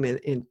bloodstream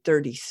in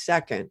 30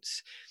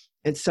 seconds.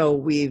 And so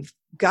we've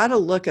got to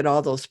look at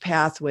all those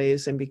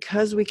pathways. And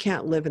because we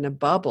can't live in a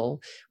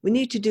bubble, we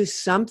need to do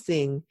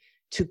something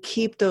to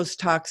keep those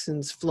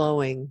toxins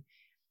flowing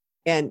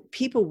And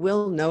people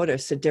will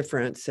notice a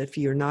difference if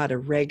you're not a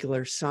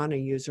regular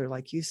sauna user,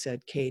 like you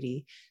said,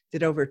 Katie,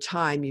 that over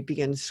time you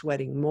begin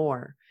sweating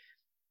more.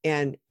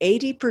 And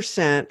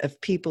 80% of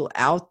people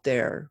out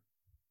there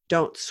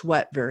don't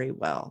sweat very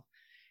well.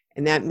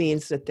 And that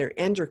means that their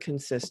endocrine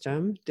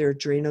system, their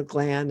adrenal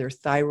gland, their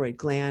thyroid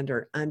gland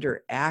are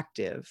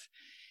underactive.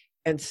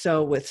 And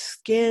so with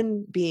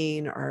skin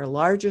being our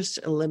largest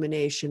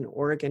elimination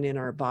organ in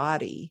our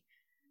body,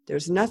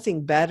 there's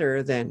nothing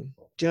better than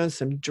doing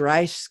some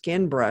dry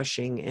skin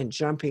brushing and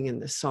jumping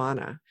in the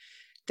sauna.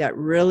 That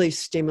really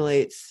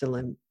stimulates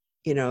the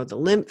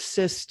lymph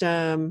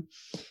system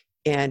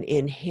and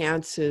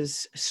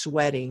enhances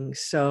sweating.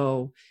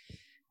 So,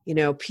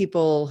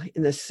 people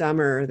in the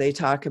summer, they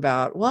talk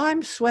about, well,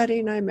 I'm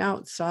sweating, I'm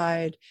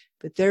outside,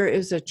 but there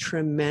is a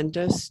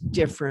tremendous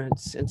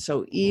difference. And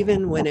so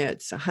even when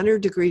it's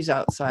 100 degrees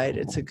outside,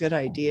 it's a good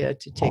idea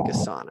to take a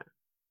sauna.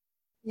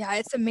 Yeah,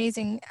 it's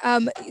amazing.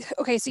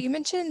 Okay, so you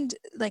mentioned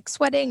like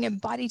sweating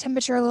and body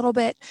temperature a little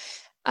bit.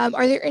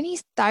 Are there any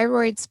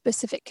thyroid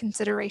specific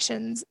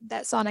considerations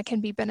that sauna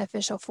can be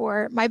beneficial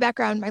for? My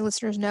background, my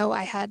listeners know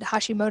I had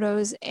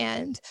Hashimoto's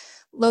and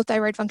low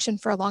thyroid function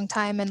for a long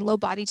time and low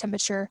body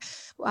temperature,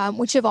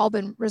 which have all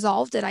been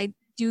resolved. And I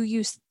do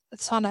use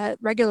sauna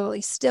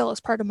regularly still as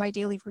part of my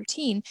daily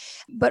routine.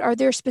 But are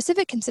there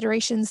specific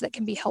considerations that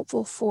can be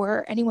helpful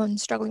for anyone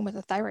struggling with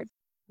a thyroid?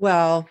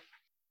 Well,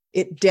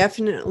 it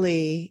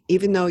definitely,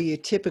 even though you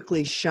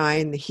typically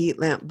shine the heat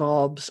lamp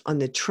bulbs on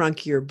the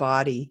trunk of your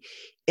body,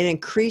 it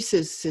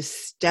increases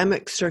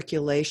systemic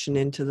circulation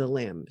into the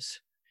limbs.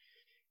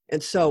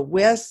 And so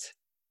with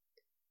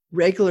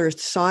regular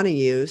sauna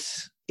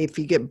use, if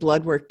you get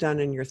blood work done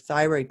in your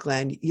thyroid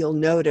gland, you'll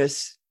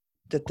notice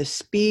that the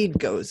speed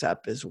goes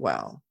up as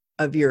well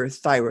of your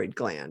thyroid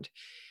gland.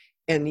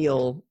 And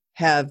you'll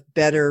have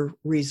better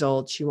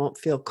results. You won't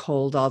feel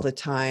cold all the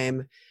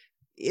time.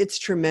 It's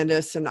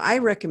tremendous. And I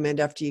recommend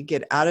after you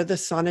get out of the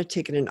sauna,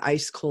 taking an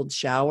ice cold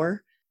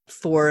shower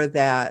for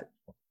that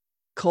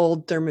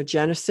cold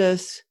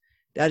thermogenesis.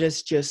 That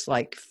is just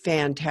like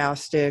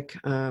fantastic.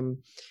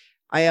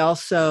 I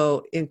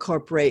also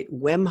incorporate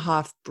Wim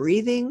Hof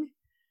breathing.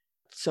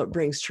 So it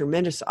brings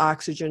tremendous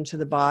oxygen to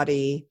the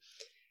body.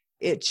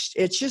 It's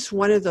just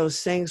one of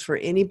those things for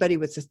anybody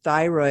with a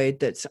thyroid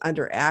that's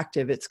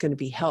underactive, it's going to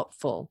be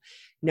helpful.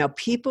 Now,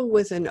 people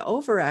with an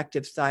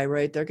overactive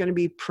thyroid, they're going to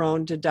be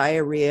prone to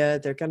diarrhea.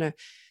 They're going to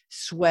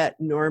sweat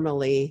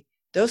normally.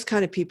 Those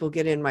kind of people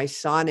get in my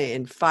sauna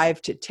in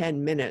 5 to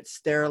 10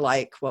 minutes. They're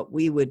like what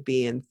we would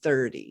be in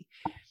 30.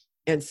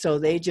 And so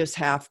they just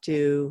have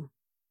to,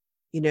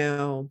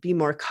 be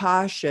more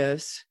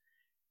cautious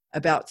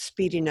about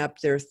speeding up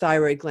their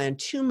thyroid gland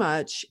too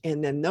much.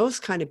 And then those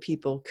kind of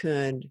people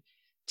could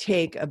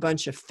take a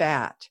bunch of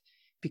fat,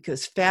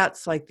 because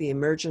fat's like the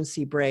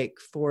emergency brake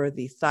for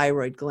the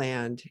thyroid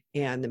gland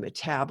and the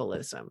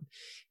metabolism.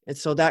 And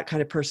so that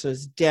kind of person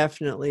is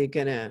definitely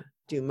going to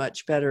do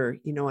much better,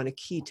 on a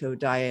keto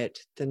diet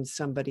than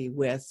somebody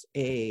with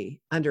a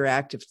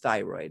underactive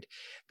thyroid.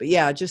 But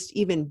yeah, just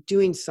even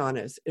doing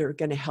saunas are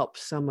going to help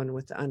someone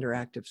with the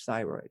underactive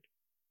thyroid.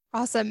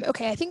 Awesome.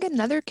 Okay, I think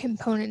another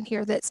component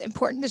here that's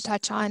important to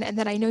touch on and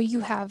that I know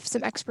you have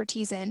some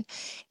expertise in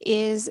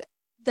is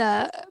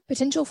the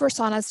potential for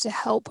saunas to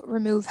help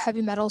remove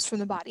heavy metals from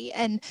the body.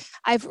 And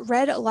I've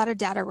read a lot of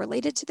data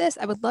related to this.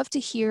 I would love to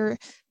hear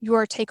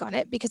your take on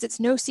it, because it's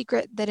no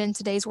secret that in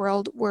today's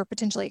world, we're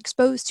potentially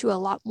exposed to a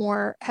lot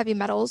more heavy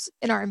metals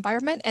in our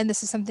environment. And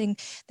this is something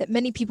that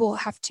many people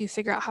have to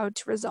figure out how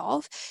to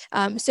resolve.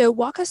 So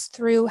walk us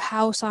through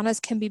how saunas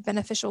can be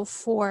beneficial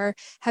for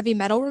heavy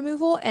metal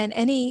removal and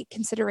any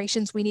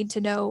considerations we need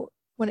to know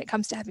when it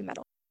comes to heavy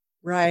metal.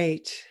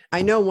 Right.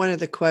 I know one of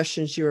the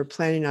questions you were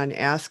planning on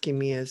asking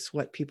me is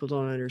what people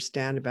don't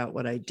understand about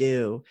what I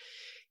do.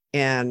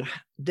 And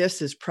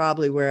this is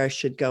probably where I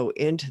should go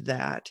into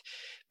that,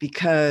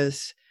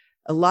 because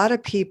a lot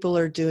of people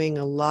are doing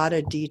a lot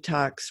of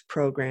detox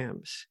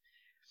programs.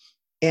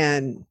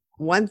 And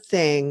one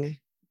thing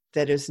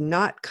that is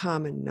not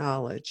common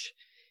knowledge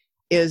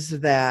is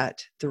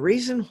that the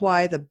reason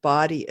why the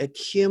body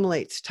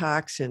accumulates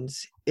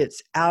toxins,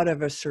 it's out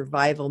of a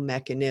survival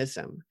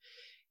mechanism.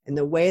 And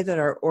the way that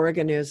our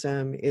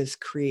organism is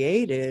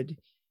created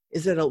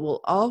is that it will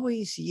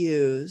always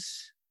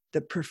use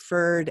the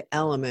preferred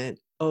element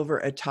over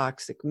a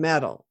toxic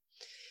metal.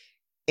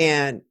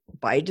 And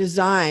by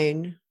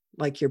design,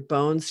 like your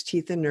bones,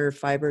 teeth, and nerve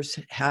fibers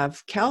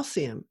have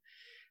calcium.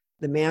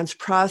 The man's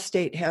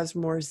prostate has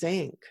more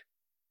zinc.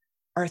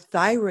 Our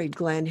thyroid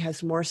gland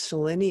has more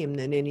selenium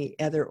than any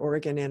other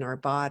organ in our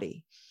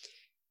body.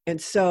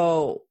 And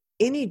so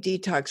any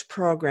detox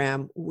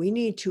program, we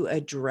need to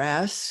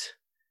address,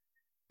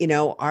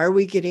 are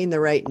we getting the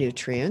right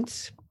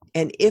nutrients?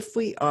 And if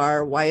we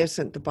are, why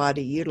isn't the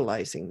body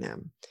utilizing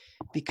them?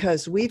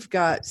 Because we've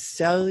got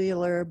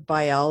cellular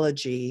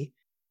biology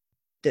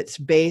that's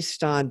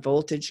based on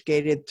voltage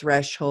gated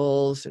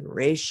thresholds and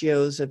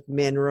ratios of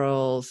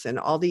minerals and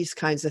all these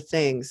kinds of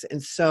things.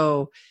 And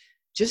so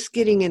just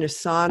getting in a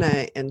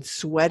sauna and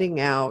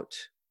sweating out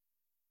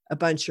a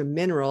bunch of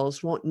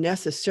minerals won't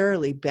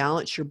necessarily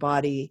balance your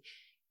body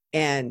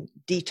and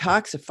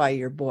detoxify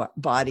your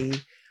body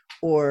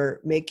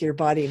or make your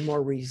body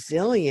more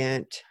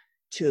resilient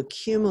to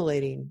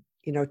accumulating,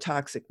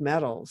 toxic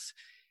metals.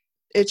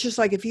 It's just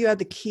like if you had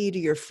the key to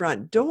your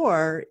front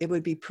door, it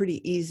would be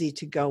pretty easy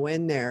to go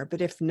in there. But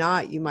if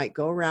not, you might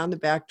go around the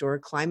back door,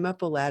 climb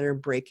up a ladder,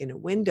 and break in a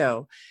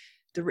window.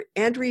 The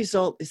end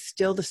result is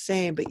still the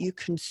same, but you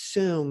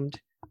consumed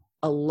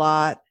a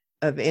lot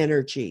of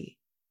energy.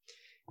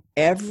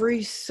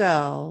 Every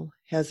cell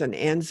has an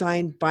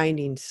enzyme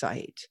binding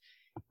site,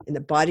 and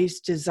the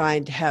body's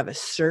designed to have a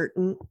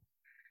certain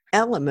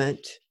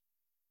element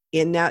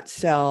in that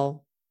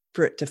cell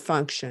for it to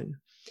function.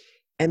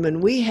 And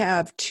when we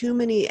have too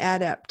many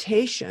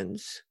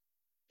adaptations,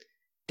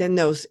 then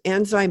those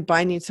enzyme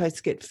binding sites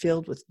get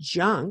filled with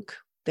junk.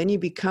 Then you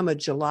become a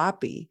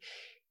jalopy.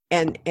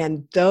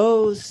 And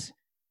those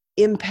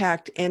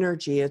impact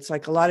energy. It's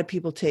like a lot of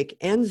people take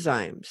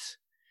enzymes.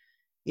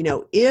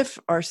 If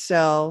our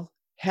cell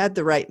had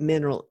the right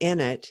mineral in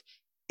it,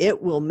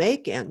 it will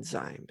make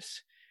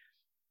enzymes.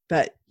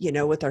 But,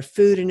 with our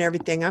food and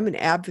everything, I'm an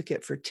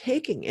advocate for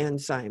taking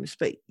enzymes,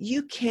 but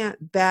you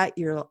can't bat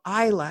your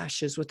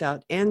eyelashes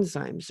without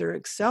enzymes. They're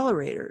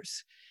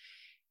accelerators.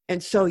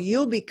 And so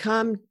you'll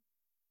become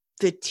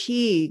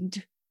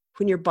fatigued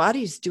when your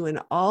body's doing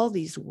all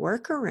these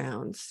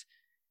workarounds,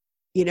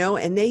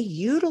 and they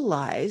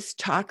utilize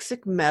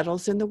toxic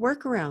metals in the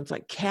workarounds,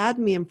 like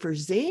cadmium for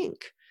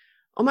zinc.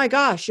 Oh my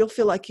gosh, you'll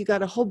feel like you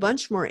got a whole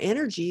bunch more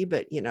energy,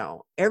 but,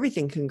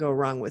 everything can go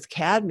wrong with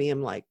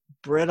cadmium, like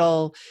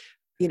brittle,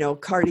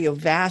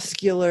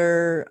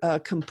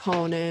 cardiovascular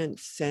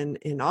components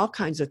and all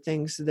kinds of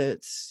things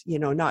that's,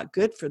 not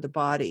good for the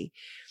body.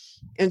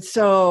 And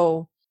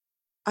so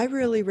I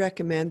really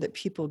recommend that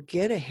people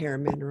get a hair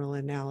mineral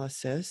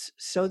analysis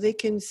so they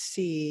can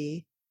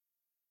see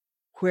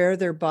where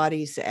their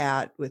body's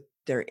at with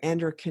their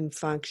endocrine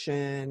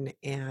function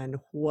and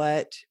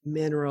what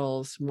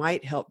minerals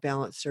might help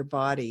balance their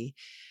body.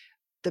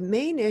 The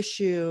main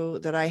issue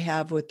that I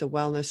have with the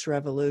wellness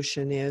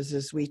revolution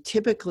is we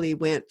typically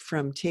went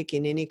from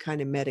taking any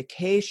kind of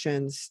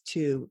medications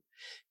to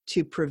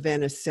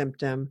prevent a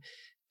symptom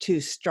to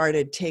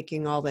started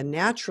taking all the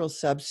natural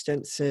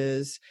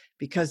substances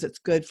because it's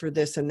good for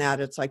this and that.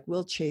 It's like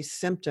we'll chase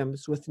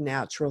symptoms with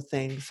natural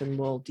things and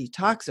we'll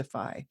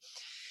detoxify.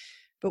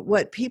 But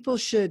what people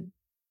should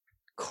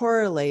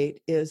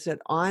correlate is that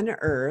on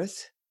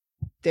Earth,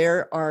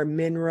 there are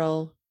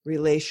mineral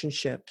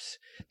relationships.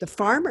 The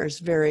farmer's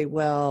very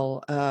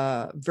well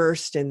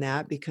versed in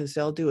that because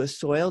they'll do a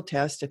soil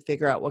test to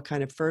figure out what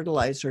kind of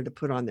fertilizer to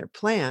put on their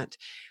plant.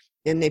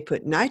 And they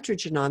put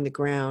nitrogen on the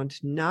ground,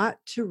 not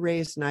to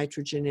raise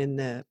nitrogen in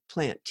the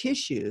plant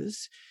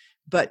tissues,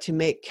 but to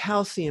make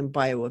calcium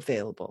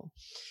bioavailable.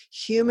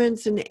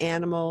 Humans and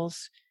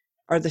animals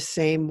are the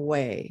same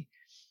way.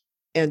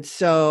 And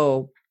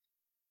so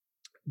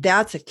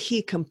that's a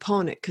key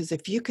component, because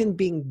if you can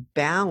bring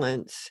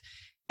balance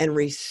and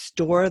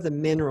restore the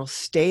mineral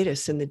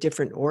status in the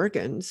different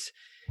organs,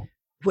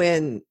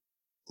 when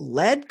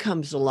lead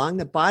comes along,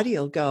 the body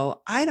will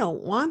go, I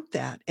don't want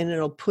that. And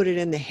it'll put it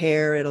in the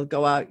hair, it'll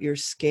go out your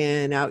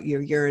skin, out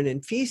your urine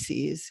and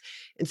feces,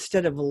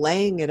 instead of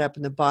laying it up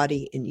in the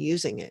body and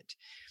using it.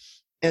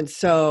 And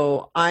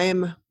so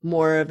I'm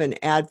more of an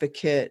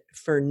advocate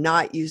for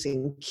not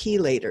using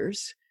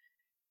chelators.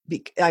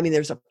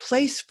 There's a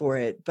place for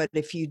it, but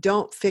if you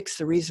don't fix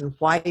the reason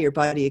why your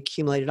body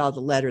accumulated all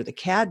the lead or the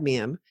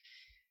cadmium,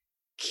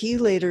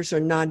 chelators are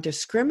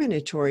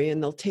non-discriminatory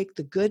and they'll take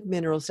the good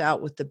minerals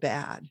out with the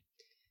bad.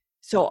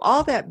 So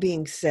all that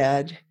being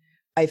said,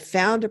 I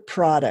found a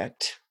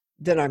product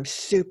that I'm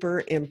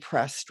super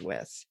impressed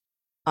with.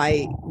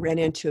 I ran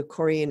into a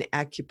Korean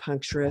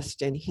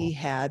acupuncturist and he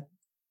had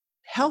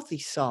healthy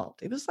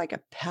salt. It was like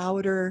a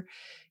powder.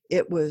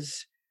 It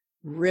was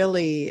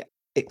really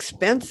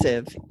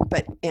expensive,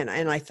 and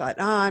I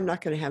thought, I'm not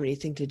going to have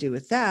anything to do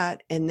with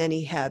that. And then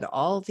he had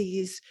all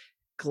these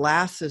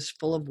glasses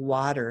full of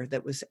water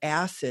that was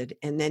acid.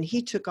 And then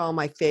he took all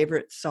my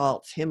favorite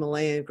salts,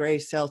 Himalayan gray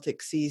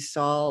Celtic sea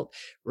salt,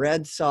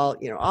 red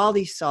salt, all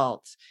these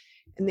salts,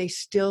 and they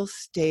still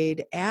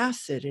stayed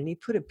acid. And he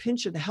put a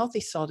pinch of the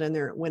healthy salt in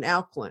there. It went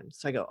alkaline.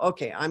 So I go,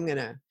 okay, I'm going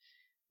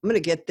to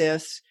get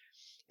this.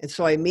 And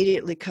so I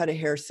immediately cut a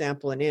hair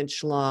sample an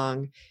inch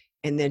long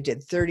and then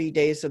did 30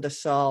 days of the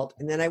salt.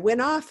 And then I went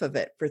off of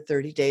it for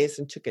 30 days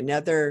and took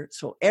another.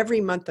 So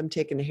every month I'm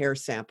taking a hair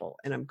sample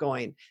and I'm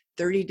going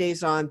 30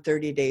 days on,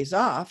 30 days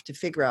off to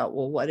figure out,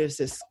 well, what is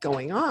this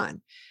going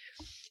on?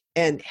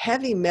 And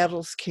heavy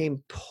metals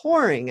came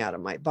pouring out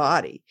of my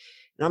body.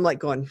 And I'm like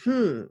going,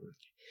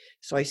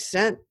 So I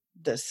sent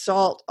the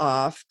salt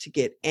off to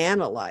get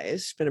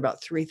analyzed, spent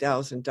about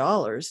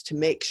 $3,000 to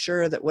make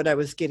sure that what I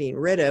was getting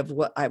rid of,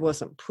 what I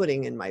wasn't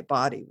putting in my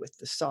body with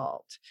the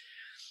salt.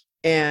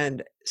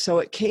 And so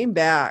it came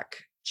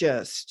back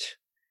just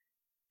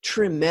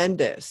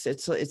tremendous.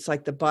 It's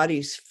like the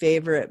body's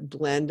favorite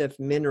blend of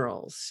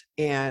minerals.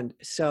 And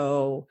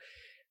so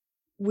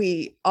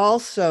we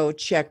also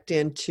checked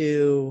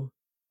into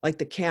like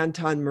the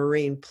Canton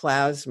marine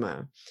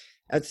plasma.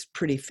 That's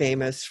pretty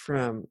famous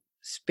from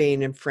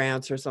Spain and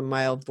France. There's a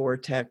mild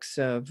vortex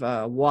of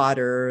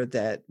water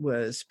that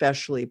was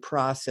specially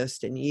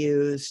processed and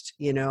used,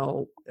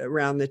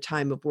 around the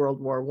time of World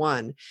War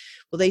I.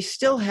 Well, they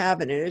still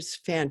have it, and it's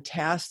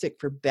fantastic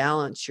for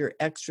balance, your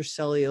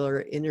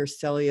extracellular,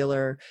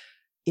 intercellular,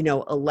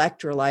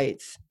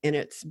 electrolytes. And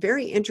it's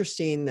very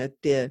interesting that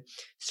the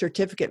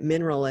certificate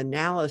mineral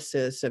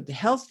analysis of the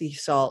healthy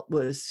salt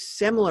was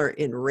similar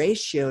in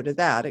ratio to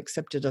that,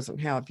 except it doesn't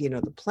have,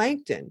 the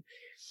plankton.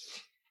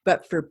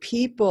 But for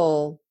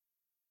people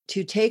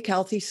to take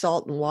healthy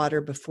salt and water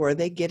before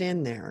they get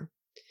in there,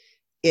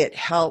 it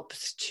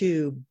helps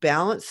to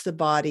balance the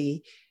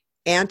body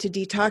and to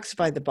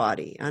detoxify the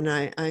body. And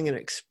I'm going to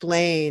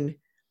explain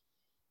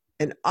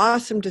an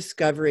awesome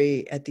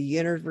discovery at the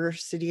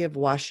University of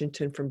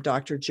Washington from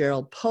Dr.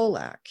 Gerald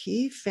Pollack.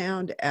 He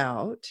found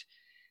out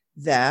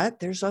that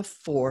there's a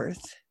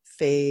fourth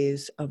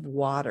phase of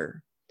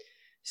water.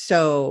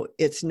 So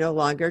it's no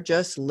longer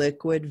just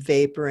liquid,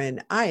 vapor,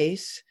 and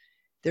ice.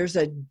 There's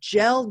a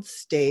gelled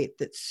state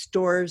that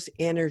stores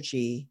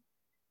energy.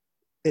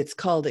 It's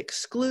called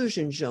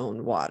exclusion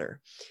zone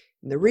water.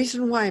 And the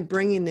reason why I'm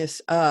bringing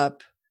this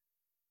up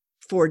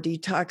for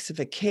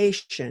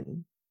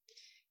detoxification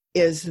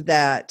is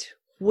that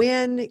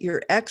when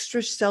your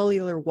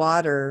extracellular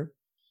water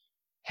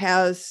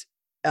has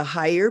a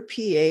higher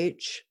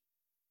pH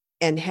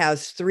and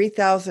has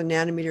 3,000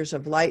 nanometers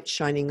of light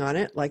shining on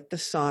it, like the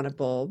sauna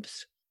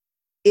bulbs,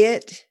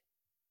 it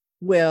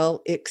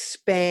will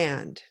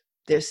expand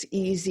this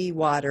easy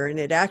water, and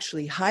it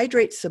actually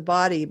hydrates the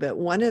body. But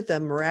one of the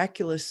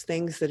miraculous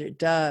things that it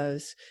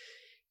does,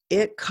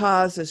 it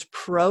causes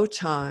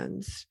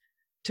protons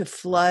to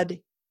flood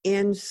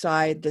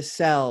inside the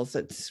cells.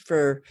 It's,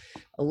 for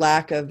a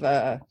lack of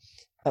a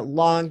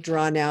long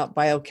drawn out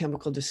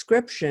biochemical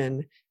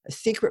description, a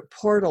secret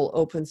portal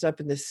opens up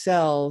in the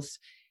cells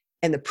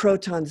and the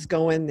protons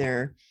go in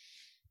there.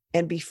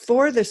 And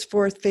before this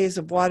fourth phase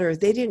of water,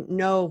 they didn't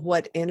know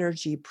what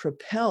energy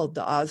propelled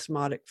the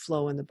osmotic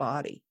flow in the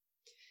body.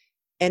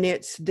 And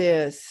it's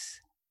this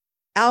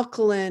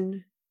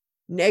alkaline,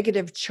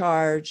 negative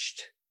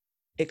charged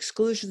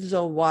exclusion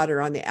zone water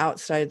on the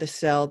outside of the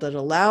cell that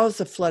allows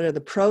the flood of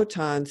the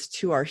protons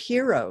to our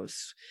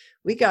heroes.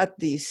 We got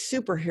these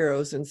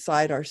superheroes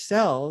inside our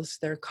cells.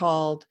 They're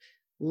called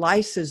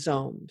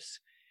lysosomes.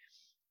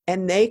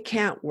 And they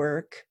can't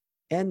work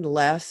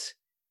unless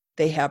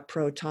they have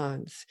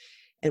protons.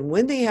 And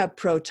when they have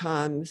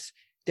protons,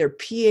 their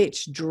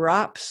pH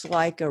drops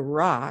like a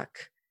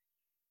rock,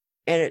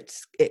 and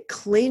it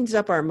cleans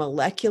up our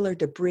molecular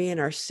debris in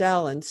our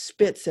cell and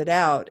spits it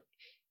out.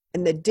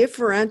 And the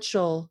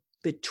differential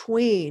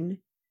between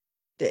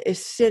the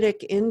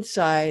acidic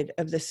inside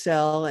of the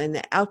cell and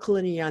the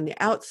alkalinity on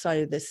the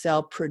outside of the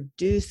cell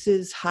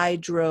produces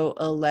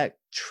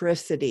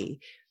hydroelectricity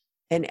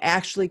and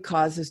actually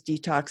causes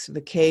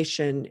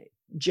detoxification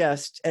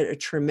just at a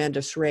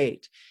tremendous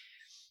rate.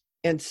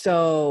 And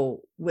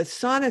so with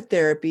sauna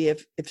therapy,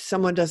 if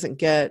someone doesn't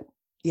get,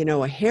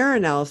 a hair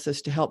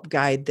analysis to help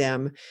guide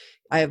them,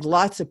 I have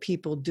lots of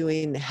people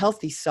doing the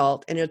healthy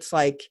salt, and it's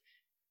like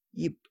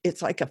a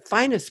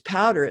finest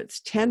powder.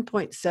 It's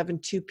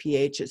 10.72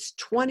 pH. It's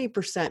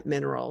 20%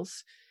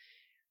 minerals.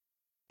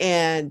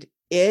 And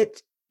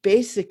it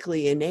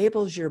basically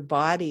enables your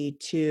body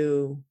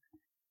to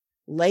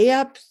lay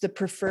up the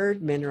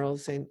preferred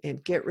minerals and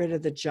get rid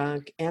of the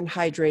junk and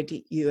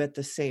hydrate you at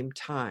the same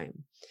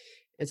time.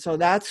 And so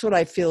that's what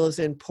I feel is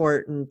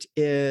important,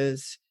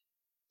 is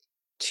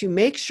to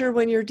make sure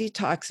when you're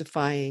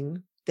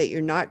detoxifying that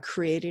you're not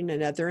creating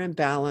another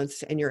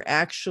imbalance, and you're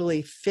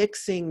actually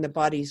fixing the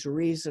body's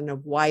reason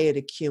of why it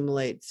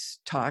accumulates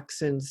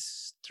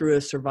toxins through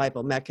a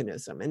survival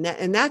mechanism. And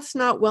that's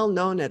not well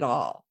known at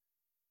all.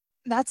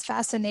 That's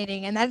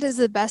fascinating. And that is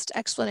the best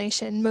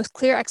explanation, most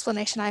clear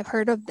explanation I've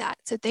heard of that.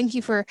 So thank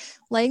you for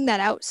laying that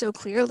out so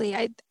clearly.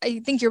 I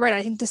think you're right.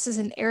 I think this is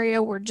an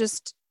area where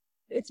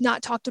it's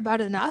not talked about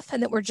enough,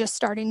 and that we're just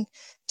starting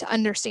to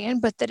understand,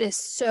 but that is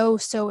so,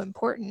 so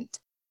important.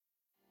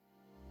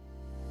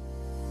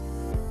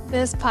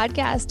 This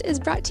podcast is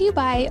brought to you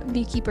by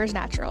Beekeepers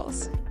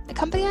Naturals, a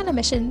company on a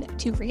mission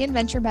to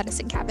reinvent your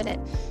medicine cabinet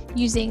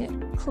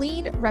using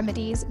clean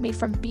remedies made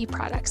from bee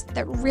products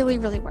that really,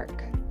 really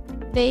work.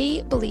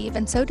 They believe,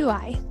 and so do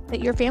I,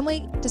 that your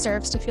family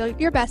deserves to feel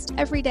your best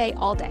every day,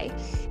 all day.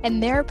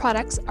 And their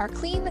products are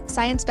clean,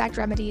 science-backed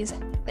remedies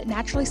that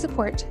naturally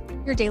support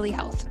your daily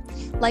health,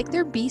 like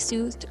their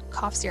bee-soothed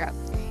cough syrup.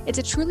 It's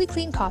a truly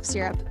clean cough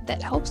syrup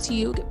that helps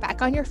you get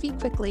back on your feet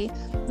quickly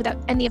without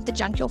any of the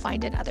junk you'll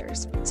find in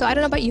others. So I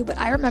don't know about you, but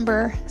I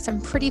remember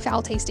some pretty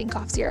foul-tasting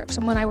cough syrups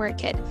from when I were a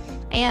kid.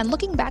 And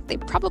looking back, they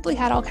probably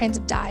had all kinds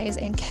of dyes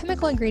and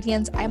chemical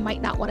ingredients I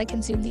might not want to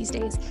consume these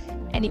days.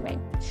 Anyway,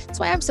 that's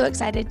why I'm so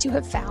excited to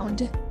have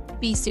found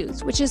Bee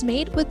Soothes, which is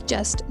made with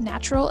just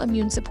natural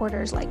immune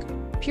supporters like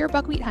pure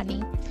buckwheat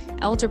honey,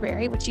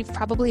 elderberry, which you've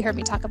probably heard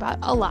me talk about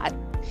a lot,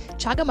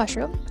 chaga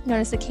mushroom, known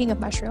as the king of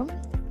mushroom,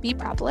 bee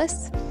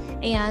propolis,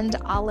 and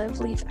olive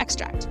leaf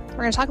extract. We're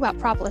going to talk about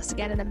propolis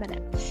again in a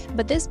minute.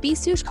 But this bee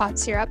souche cough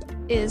syrup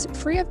is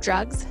free of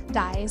drugs,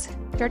 dyes,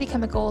 dirty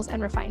chemicals,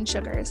 and refined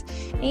sugars,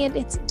 and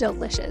it's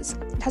delicious.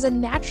 It has a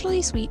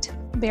naturally sweet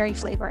berry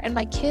flavor, and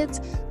my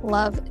kids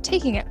love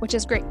taking it, which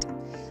is great.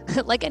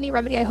 Like any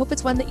remedy, I hope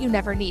it's one that you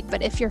never need,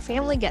 but if your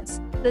family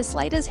gets the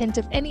slightest hint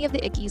of any of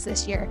the ickies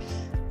this year,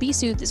 Bee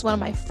Soothe is one of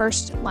my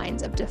first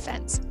lines of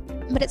defense.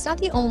 But it's not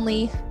the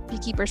only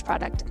beekeeper's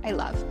product I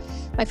love.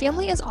 My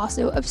family is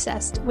also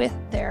obsessed with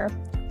their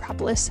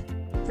propolis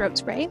throat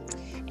spray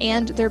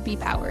and their bee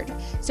powered.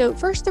 So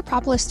first, the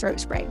propolis throat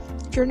spray.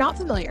 If you're not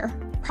familiar,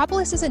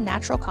 propolis is a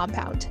natural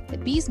compound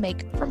that bees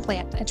make from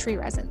plant and tree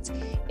resins.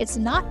 It's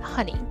not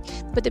honey,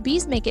 but the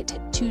bees make it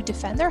to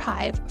defend their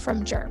hive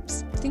from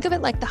germs. Think of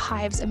it like the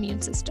hive's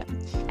immune system,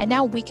 and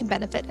now we can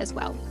benefit as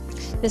well.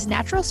 This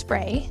natural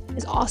spray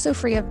is also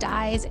free of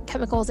dyes and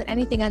chemicals and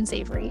anything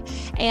unsavory,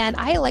 and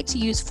I like to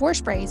use 4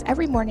 sprays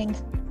every morning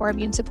for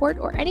immune support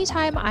or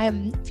anytime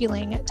I'm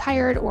feeling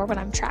tired or when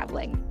I'm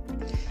traveling.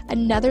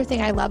 Another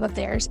thing I love of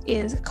theirs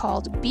is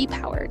called Bee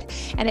Powered,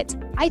 and it's,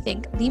 I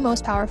think, the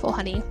most powerful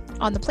honey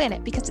on the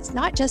planet because it's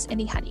not just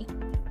any honey.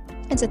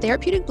 It's a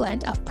therapeutic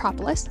blend of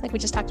propolis, like we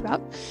just talked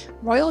about,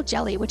 royal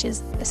jelly, which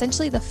is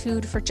essentially the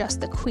food for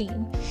just the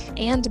queen,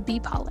 and bee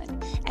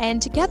pollen.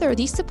 And together,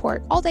 these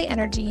support all-day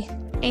energy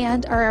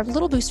and are a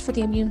little boost for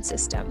the immune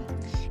system.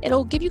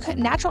 It'll give you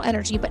natural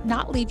energy, but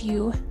not leave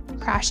you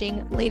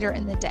crashing later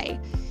in the day.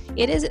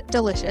 It is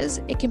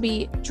delicious. It can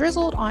be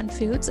drizzled on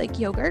foods like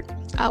yogurt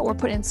or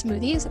put in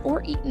smoothies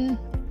or eaten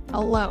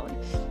alone.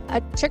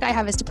 A trick I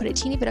have is to put a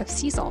teeny bit of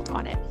sea salt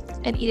on it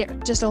and eat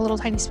it just a little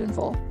tiny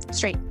spoonful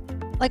straight.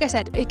 Like I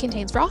said, it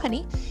contains raw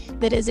honey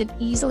that is an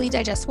easily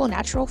digestible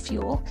natural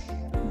fuel,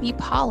 bee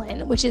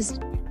pollen, which is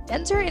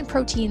denser in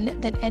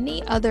protein than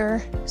any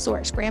other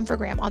source, gram for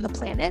gram, on the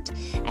planet,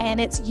 and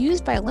it's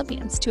used by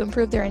Olympians to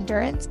improve their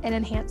endurance and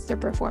enhance their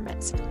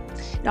performance.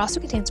 It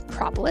also contains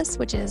propolis,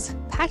 which is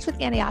packed with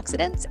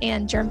antioxidants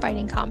and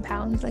germ-fighting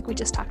compounds, like we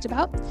just talked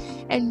about,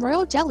 and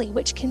royal jelly,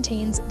 which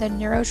contains the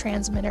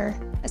neurotransmitter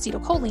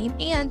acetylcholine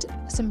and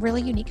some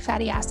really unique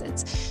fatty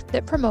acids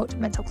that promote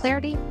mental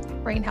clarity,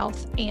 brain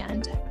health,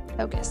 and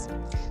focus.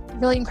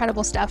 Really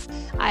incredible stuff.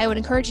 I would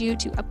encourage you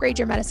to upgrade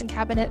your medicine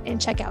cabinet and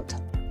check out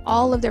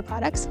all of their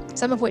products,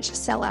 some of which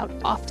sell out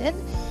often.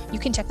 You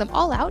can check them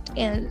all out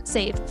and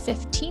save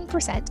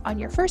 15% on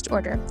your first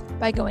order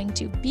by going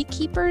to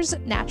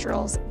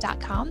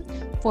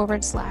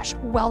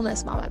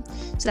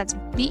beekeepersnaturals.com/wellnessmama. So that's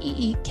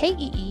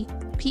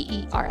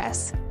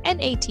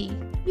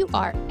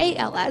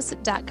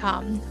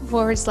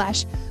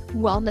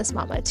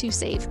beekeepersnaturals.com/wellnessmama to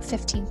save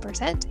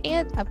 15%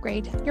 and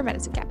upgrade your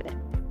medicine cabinet.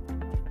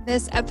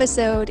 This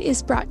episode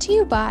is brought to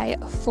you by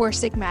Four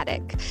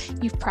Sigmatic.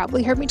 You've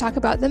probably heard me talk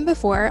about them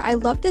before. I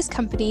love this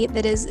company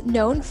that is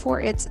known for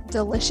its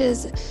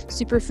delicious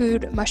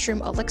superfood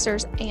mushroom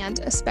elixirs and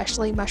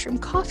especially mushroom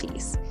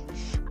coffees.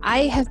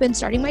 I have been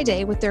starting my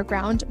day with their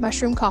ground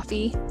mushroom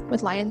coffee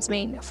with lion's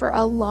mane for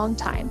a long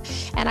time,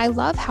 and I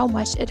love how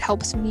much it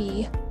helps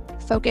me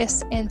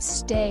focus and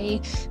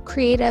stay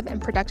creative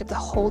and productive the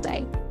whole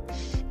day.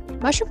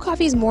 Mushroom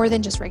coffee is more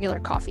than just regular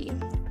coffee.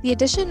 The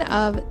addition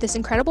of this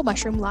incredible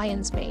mushroom,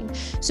 lion's mane,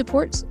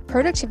 supports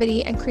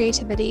productivity and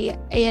creativity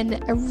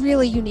in a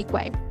really unique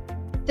way.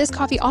 This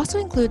coffee also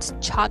includes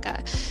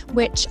chaga,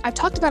 which I've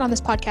talked about on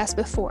this podcast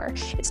before.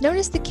 It's known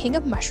as the king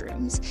of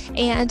mushrooms,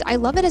 and I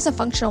love it as a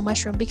functional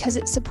mushroom because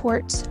it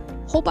supports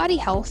whole body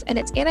health, and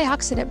its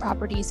antioxidant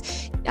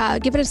properties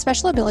give it a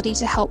special ability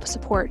to help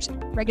support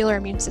regular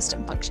immune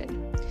system function.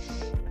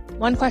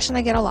 One question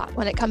I get a lot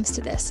when it comes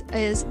to this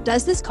is,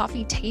 does this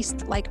coffee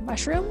taste like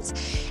mushrooms?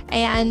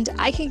 And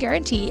I can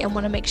guarantee and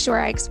want to make sure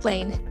I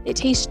explain, it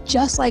tastes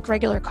just like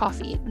regular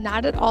coffee,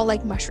 not at all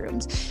like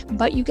mushrooms,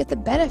 but you get the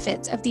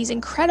benefits of these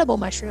incredible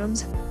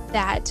mushrooms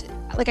that,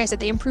 like I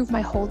said, they improve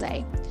my whole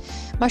day.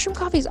 Mushroom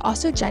coffee is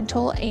also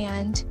gentle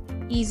and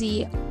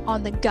easy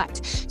on the gut,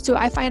 so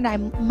I find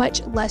I'm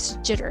much less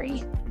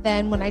jittery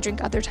than when I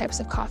drink other types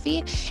of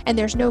coffee, and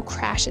there's no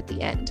crash at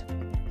the end.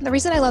 The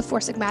reason I love Four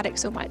Sigmatic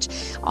so much,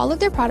 all of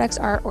their products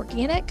are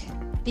organic,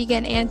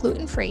 vegan, and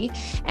gluten-free,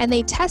 and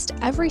they test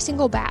every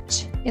single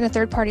batch in a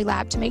third-party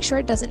lab to make sure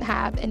it doesn't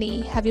have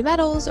any heavy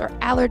metals or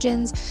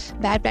allergens,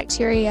 bad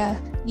bacteria,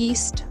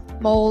 yeast,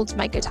 mold,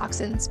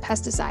 mycotoxins,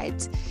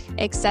 pesticides,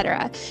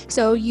 etc.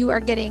 So you are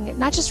getting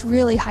not just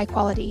really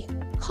high-quality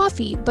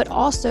coffee, but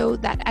also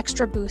that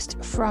extra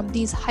boost from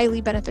these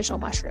highly beneficial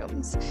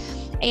mushrooms.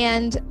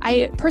 And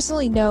I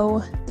personally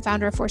know the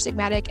founder of Four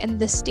Sigmatic and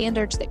the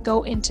standards that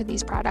go into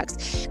these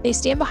products. They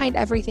stand behind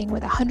everything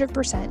with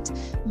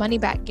 100%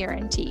 money-back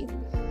guarantee.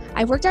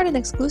 I worked out an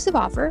exclusive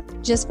offer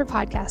just for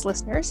podcast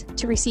listeners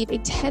to receive a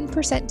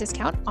 10%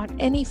 discount on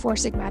any Four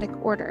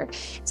Sigmatic order.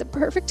 It's a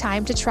perfect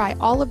time to try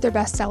all of their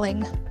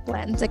best-selling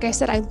blends. Like I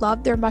said, I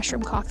love their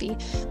mushroom coffee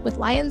with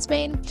lion's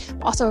mane.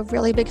 I'm also a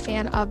really big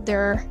fan of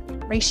their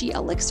reishi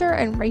elixir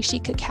and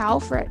reishi cacao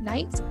for at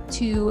night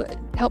to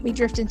help me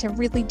drift into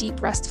really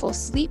deep, restful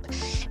sleep.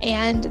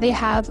 And they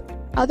have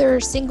other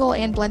single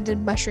and blended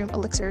mushroom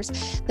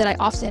elixirs that I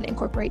often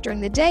incorporate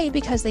during the day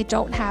because they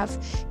don't have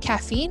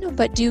caffeine,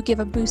 but do give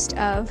a boost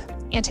of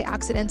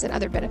antioxidants and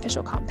other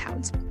beneficial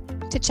compounds.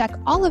 To check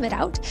all of it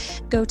out,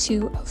 go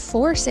to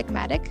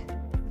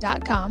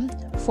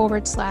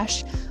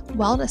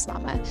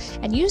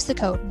foursigmatic.com/wellnessmama and use the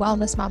code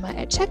wellnessmama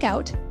at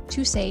checkout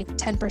to save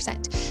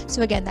 10%.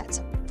 So again, that's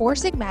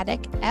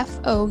foursigmatic,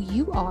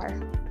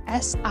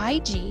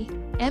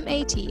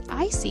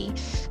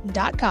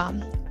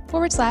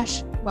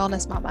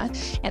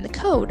 foursigmatic.com/wellnessmama and the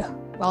code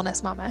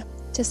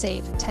wellnessmama to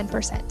save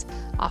 10%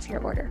 off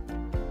your order.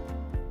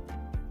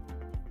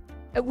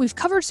 We've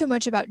covered so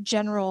much about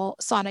general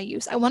sauna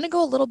use. I want to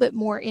go a little bit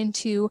more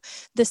into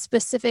the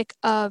specific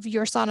of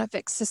your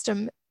SaunaFix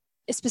system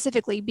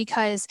specifically,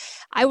 because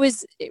I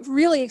was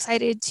really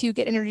excited to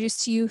get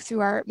introduced to you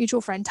through our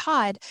mutual friend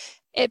Todd.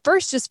 At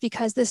first, just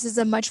because this is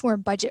a much more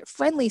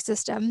budget-friendly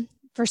system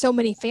for so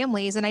many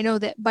families. And I know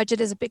that budget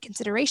is a big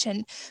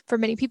consideration for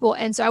many people.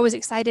 And so I was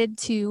excited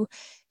to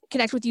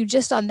connect with you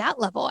just on that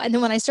level. And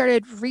then when I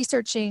started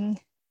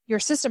researching your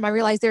system, I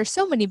realized there are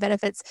so many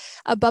benefits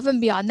above and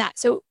beyond that.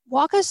 So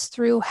walk us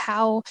through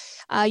how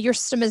your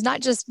system is not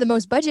just the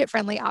most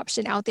budget-friendly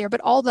option out there, but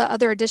all the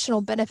other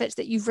additional benefits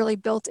that you've really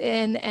built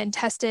in and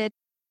tested.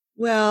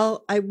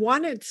 Well, I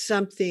wanted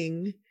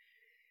something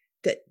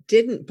that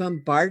didn't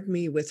bombard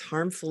me with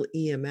harmful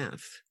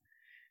EMF.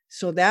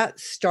 So that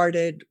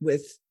started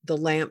with the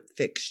lamp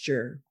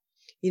fixture.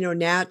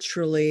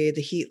 Naturally,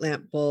 the heat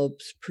lamp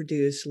bulbs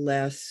produce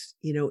less,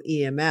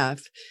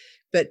 EMF.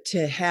 But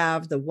to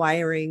have the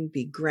wiring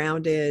be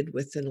grounded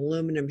with an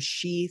aluminum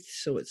sheath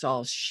so it's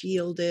all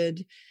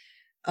shielded,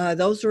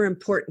 those were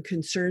important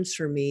concerns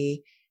for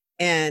me.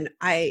 And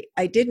I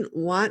didn't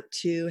want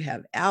to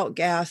have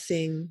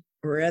outgassing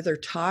or other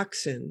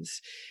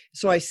toxins.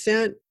 So I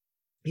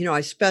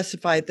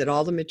specified that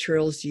all the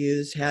materials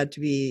used had to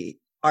be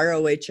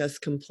ROHS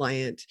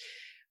compliant.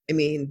 I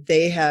mean,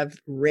 they have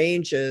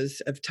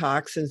ranges of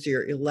toxins that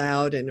are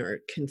allowed and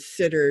are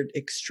considered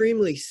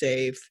extremely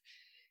safe,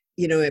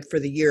 for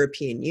the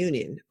European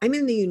Union. I'm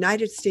in the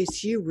United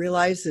States. You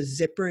realize the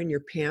zipper in your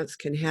pants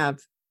can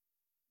have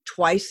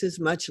twice as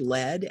much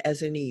lead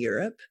as in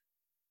Europe?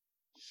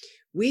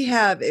 We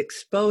have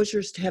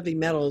exposures to heavy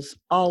metals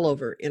all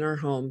over in our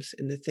homes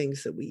and the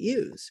things that we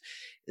use.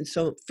 And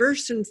so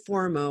first and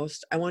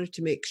foremost, I wanted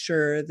to make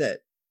sure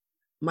that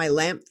my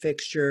lamp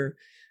fixture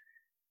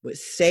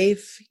was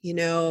safe,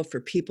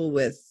 for people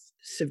with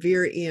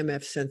severe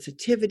EMF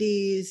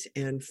sensitivities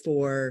and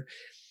for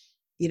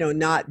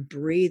not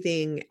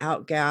breathing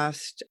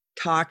outgassed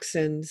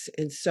toxins.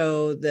 And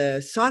so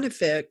the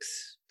SaunaFix,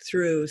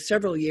 through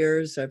several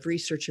years of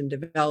research and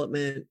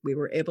development, we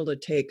were able to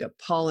take a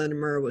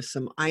polymer with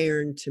some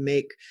iron to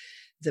make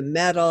the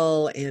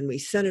metal, and we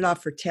sent it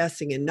off for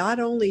testing. And not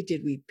only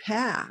did we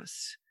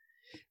pass,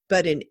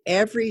 but in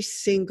every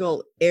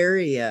single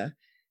area,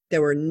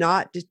 there were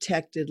not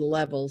detected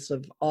levels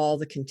of all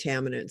the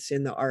contaminants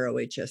in the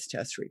ROHS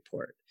test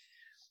report.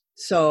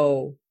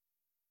 So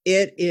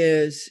it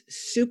is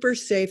super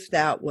safe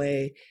that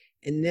way.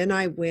 And then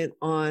I went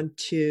on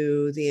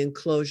to the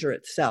enclosure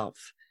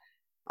itself.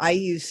 I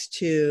used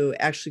to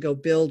actually go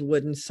build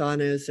wooden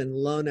saunas and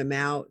loan them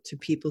out to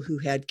people who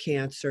had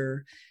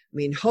cancer. I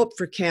mean, Hope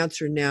for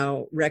Cancer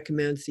now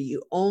recommends that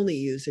you only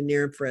use a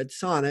near-infrared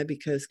sauna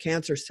because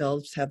cancer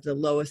cells have the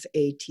lowest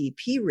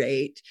ATP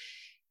rate,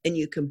 and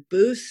you can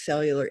boost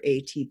cellular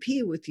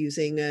ATP with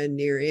using a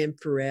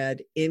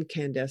near-infrared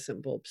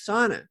incandescent bulb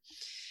sauna.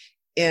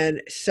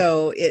 And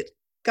so it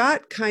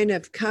got kind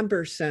of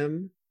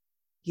cumbersome,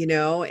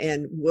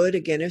 and wood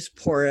again is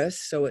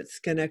porous, so it's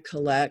going to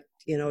collect,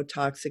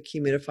 toxic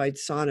humidified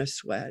sauna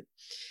sweat.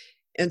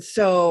 And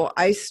so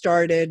I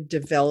started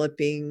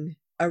developing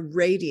a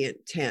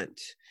radiant tent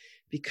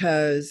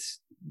because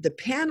the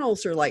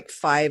panels are like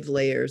 5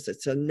 layers.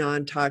 It's a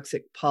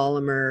non-toxic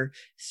polymer,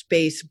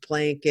 space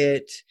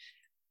blanket,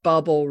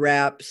 bubble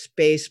wrap,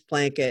 space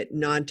blanket,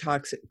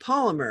 non-toxic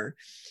polymer.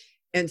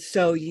 And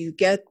so you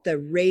get the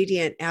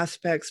radiant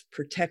aspects,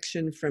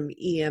 protection from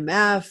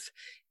EMF,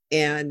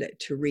 and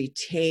to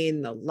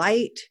retain the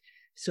light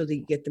so that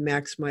you get the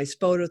maximized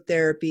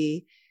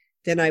phototherapy.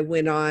 Then I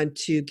went on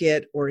to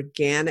get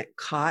organic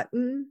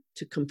cotton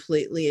to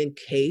completely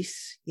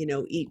encase,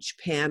 each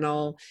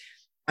panel.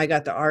 I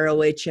got the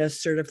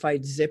ROHS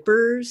certified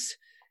zippers,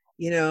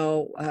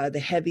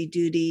 the heavy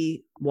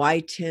duty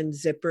Y10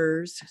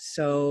 zippers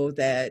so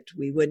that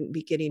we wouldn't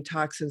be getting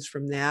toxins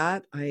from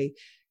that. I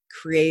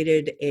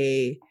created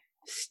a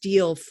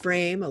steel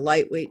frame, a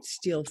lightweight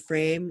steel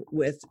frame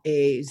with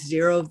a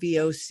 0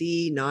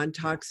 VOC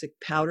non-toxic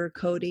powder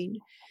coating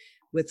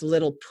with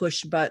little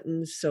push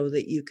buttons so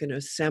that you can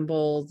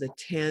assemble the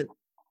tent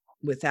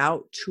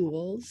without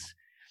tools.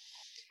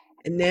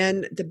 And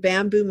then the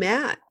bamboo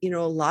mat, a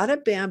lot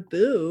of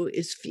bamboo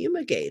is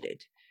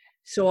fumigated.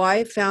 So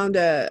I found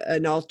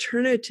an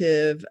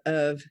alternative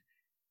of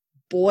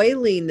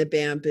boiling the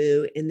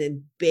bamboo and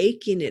then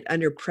baking it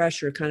under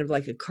pressure, kind of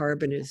like a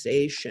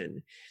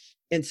carbonization.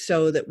 And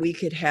so that we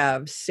could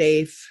have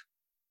safe,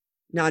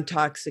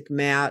 non-toxic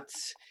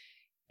mats.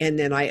 And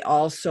then I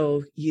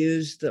also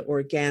use the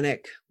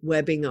organic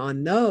webbing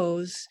on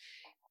those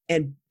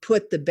and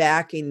put the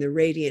backing, the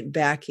radiant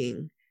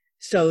backing,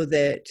 so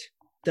that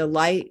the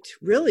light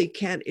really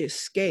can't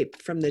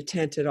escape from the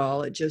tent at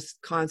all. It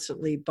just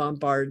constantly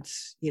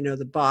bombards,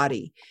 the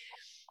body.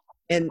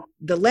 And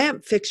the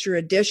lamp fixture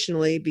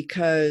additionally,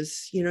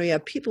 because, you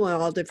have people in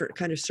all different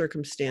kind of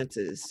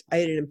circumstances. I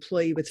had an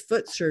employee with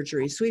foot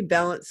surgery, so we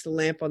balanced the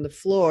lamp on the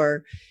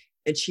floor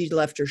and she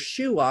left her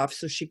shoe off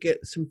so she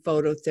get some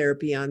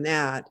phototherapy on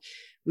that.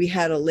 We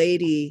had a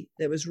lady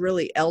that was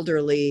really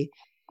elderly,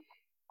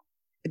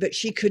 but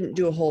she couldn't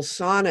do a whole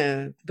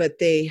sauna, but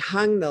they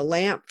hung the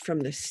lamp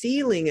from the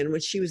ceiling. And when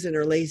she was in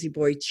her lazy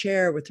boy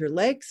chair with her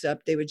legs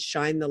up, they would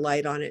shine the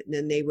light on it and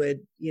then they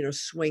would,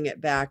 swing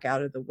it back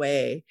out of the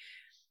way.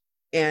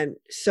 And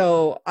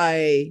so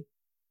I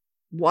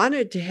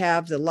wanted to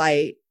have the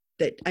light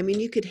that,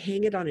 you could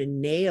hang it on a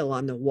nail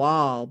on the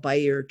wall by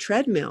your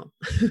treadmill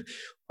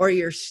or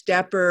your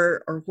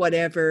stepper or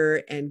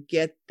whatever and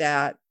get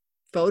that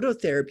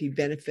phototherapy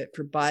benefit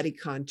for body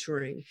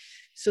contouring.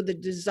 So the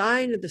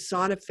design of the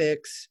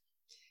SaunaFix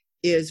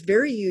is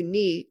very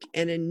unique.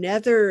 And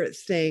another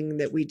thing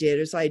that we did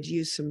is I'd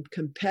use some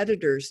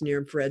competitors'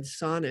 near-infrared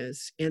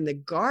saunas, and the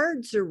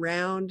guards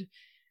around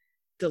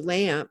the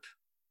lamp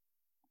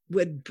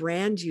would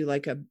brand you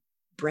like a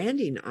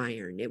branding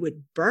iron. It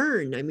would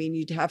burn.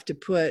 You'd have to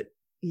put,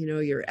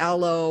 your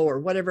aloe or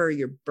whatever,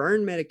 your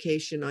burn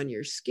medication on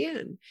your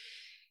skin.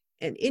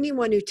 And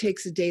anyone who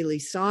takes a daily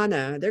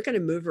sauna, they're going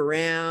to move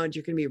around.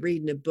 You're going to be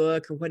reading a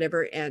book or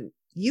whatever, and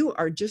you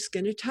are just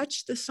going to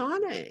touch the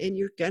sauna and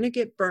you're going to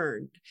get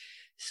burned.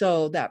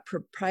 So that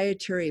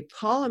proprietary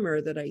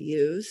polymer that I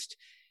used,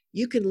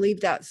 you can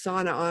leave that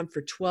sauna on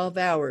for 12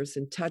 hours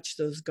and touch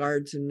those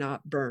guards and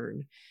not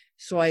burn.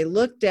 So I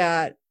looked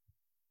at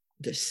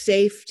the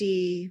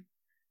safety,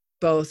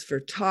 both for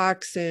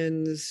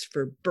toxins,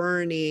 for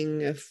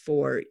burning,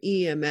 for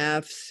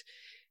EMFs.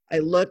 I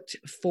looked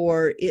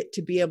for it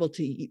to be able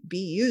to be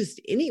used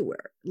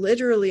anywhere.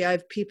 Literally, I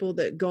have people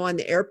that go on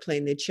the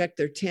airplane, they check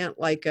their tent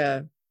like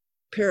a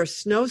pair of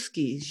snow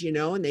skis,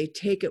 and they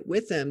take it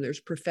with them. There's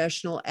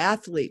professional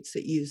athletes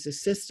that use the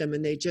system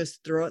and they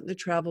just throw it in the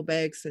travel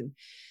bags and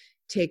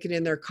take it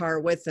in their car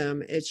with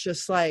them. It's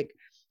just like,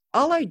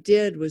 all I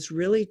did was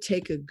really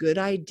take a good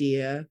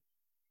idea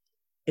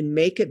and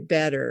make it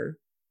better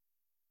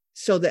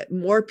so that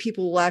more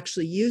people will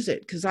actually use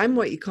it. Because I'm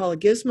what you call a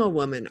gizmo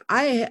woman.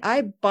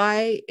 I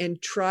buy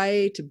and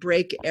try to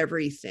break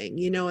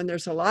everything, and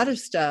there's a lot of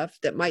stuff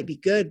that might be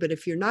good, but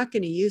if you're not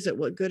going to use it,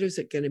 what good is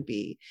it going to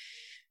be?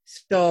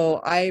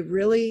 So I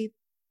really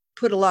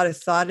put a lot of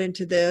thought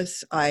into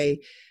this. I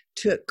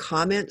took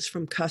comments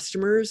from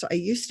customers. I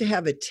used to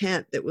have a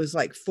tent that was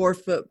like 4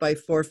 foot by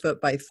 4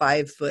 foot by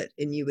 5 foot,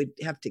 and you would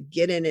have to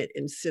get in it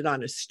and sit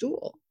on a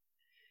stool.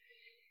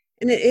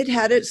 And it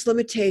had its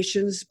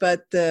limitations,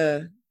 but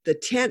the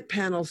tent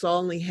panels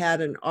only had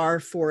an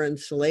R4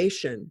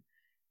 insulation.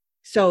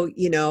 So,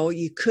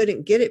 you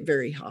couldn't get it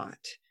very hot.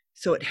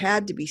 So it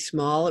had to be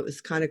small. It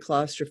was kind of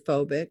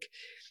claustrophobic.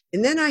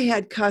 And then I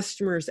had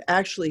customers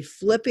actually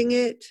flipping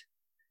it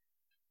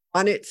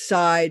on its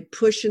side,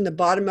 pushing the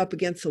bottom up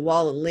against the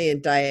wall and laying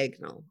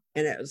diagonal.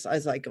 And I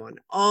was like going,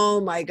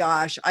 oh my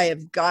gosh, I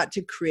have got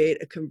to create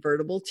a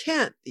convertible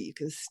tent that you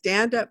can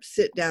stand up,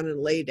 sit down,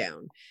 and lay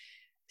down.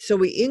 So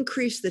we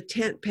increased the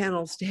tent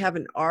panels to have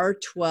an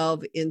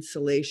R12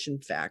 insulation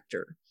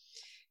factor.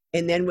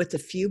 And then with a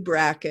few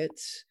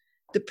brackets,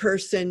 the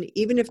person,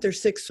 even if they're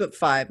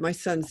 6'5", my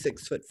son's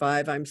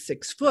 6'5", I'm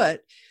 6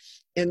 foot.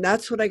 And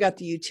that's what I got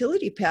the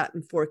utility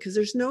patent for, because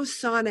there's no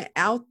sauna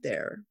out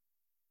there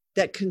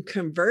that can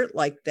convert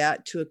like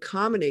that to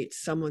accommodate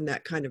someone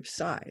that kind of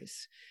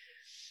size.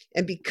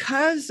 And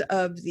because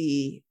of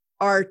the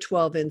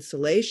R12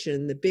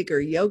 insulation, the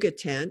bigger yoga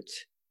tent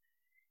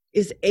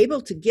is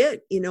able to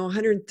get,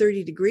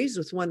 130 degrees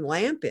with one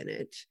lamp in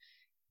it.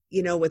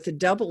 With a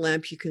double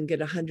lamp, you can get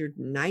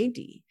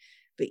 190.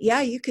 But yeah,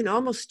 you can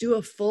almost do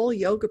a full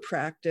yoga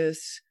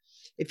practice.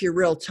 If you're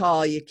real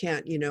tall, you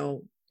can't,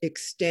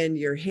 extend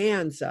your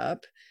hands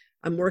up.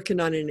 I'm working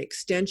on an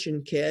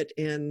extension kit,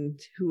 and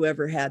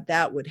whoever had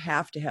that would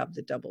have to have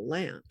the double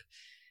lamp.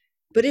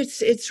 But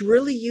it's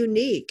really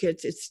unique.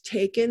 It's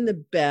taken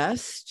the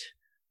best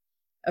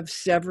of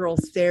several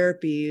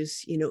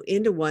therapies,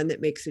 into one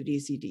that makes it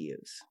easy to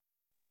use.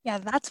 Yeah,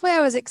 that's why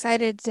I was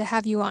excited to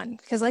have you on,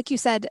 because like you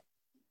said,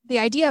 the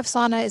idea of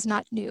sauna is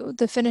not new.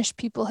 The Finnish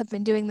people have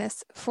been doing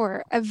this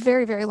for a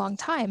very, very long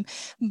time,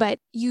 but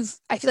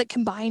I feel like,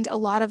 combined a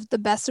lot of the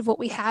best of what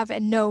we have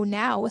and know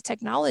now with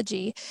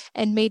technology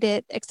and made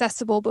it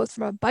accessible both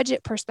from a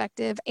budget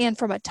perspective and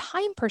from a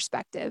time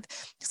perspective.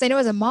 Because I know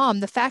as a mom,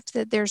 the fact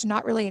that there's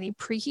not really any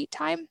preheat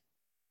time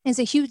is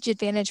a huge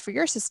advantage for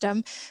your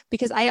system,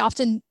 because I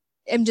often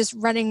am just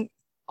running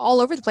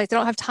all over the place. I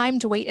don't have time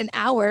to wait an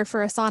hour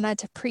for a sauna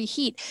to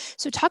preheat.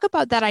 So talk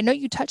about that. I know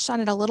you touched on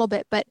it a little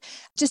bit, but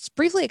just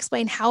briefly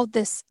explain how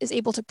this is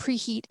able to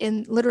preheat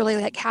in literally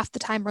like half the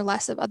time or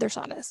less of other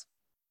saunas.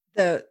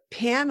 The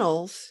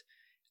panels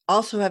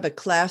also have a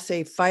Class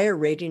A fire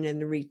rating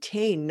and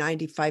retain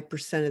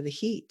 95% of the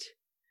heat.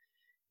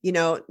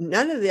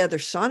 None of the other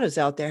saunas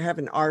out there have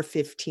an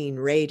R15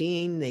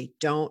 rating. They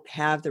don't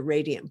have the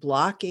radiant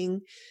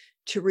blocking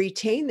to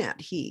retain that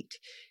heat.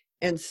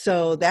 And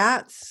so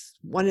that's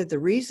one of the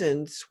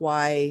reasons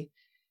why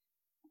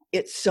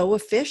it's so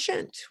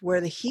efficient,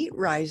 where the heat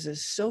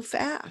rises so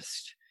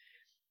fast.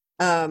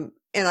 And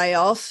I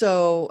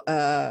also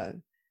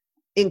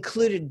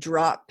included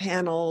drop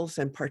panels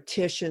and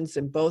partitions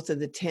in both of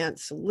the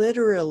tents,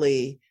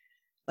 literally.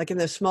 Like in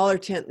the smaller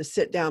tent, the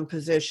sit-down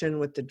position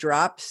with the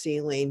drop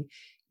ceiling,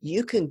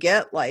 you can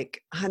get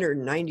like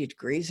 190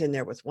 degrees in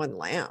there with one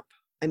lamp.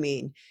 I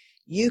mean,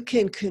 you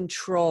can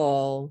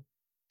control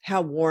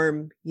how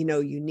warm,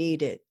 you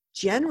need it.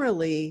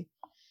 Generally,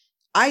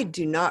 I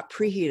do not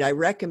preheat. I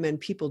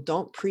recommend people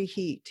don't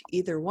preheat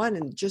either one,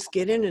 and just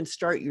get in and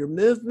start your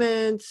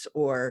movements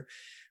or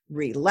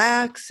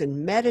relax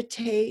and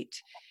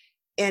meditate.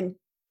 And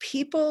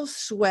people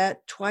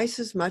sweat twice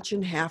as much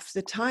in half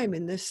the time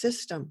in this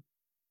system.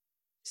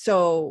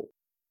 So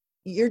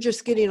you're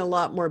just getting a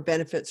lot more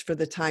benefits for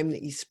the time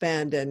that you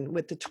spend. And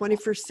with the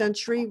 21st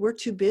century, we're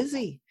too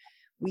busy.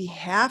 We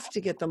have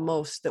to get the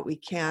most that we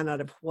can out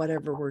of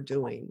whatever we're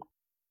doing.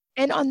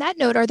 And on that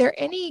note, are there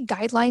any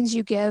guidelines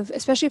you give,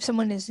 especially if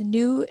someone is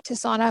new to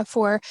sauna,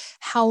 for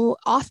how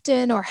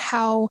often or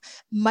how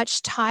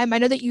much time? I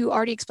know that you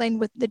already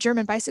explained with the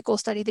German bicycle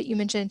study that you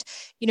mentioned,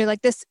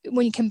 like this,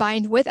 when you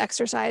combined with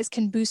exercise,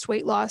 can boost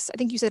weight loss. I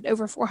think you said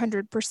over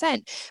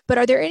 400%. But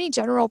are there any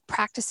general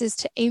practices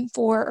to aim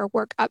for or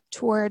work up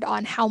toward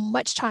on how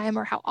much time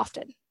or how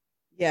often?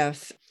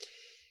 Yes.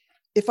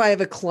 If I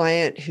have a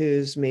client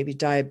who's maybe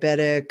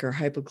diabetic or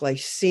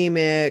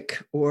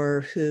hypoglycemic,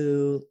 or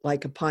who,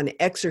 like, upon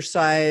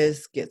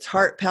exercise gets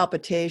heart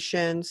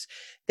palpitations,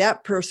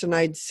 that person,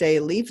 I'd say,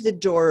 leave the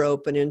door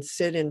open and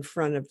sit in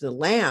front of the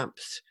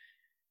lamps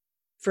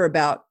for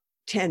about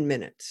 10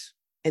 minutes.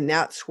 And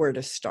that's where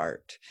to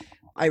start.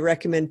 I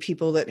recommend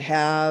people that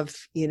have,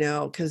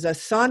 because a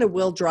sauna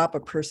will drop a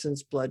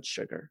person's blood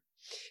sugar.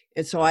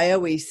 And so I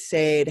always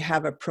say to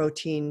have a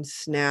protein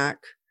snack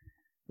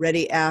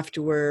ready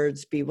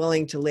afterwards, be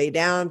willing to lay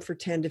down for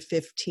 10 to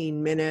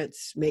 15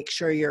 minutes, make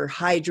sure you're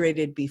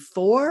hydrated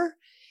before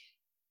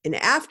and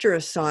after a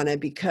sauna,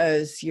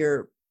 because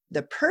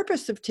the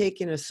purpose of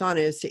taking a sauna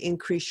is to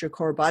increase your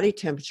core body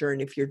temperature.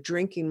 And if you're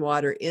drinking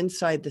water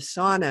inside the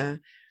sauna,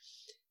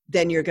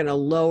 then you're going to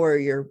lower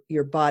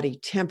your body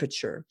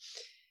temperature.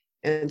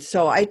 And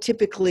so I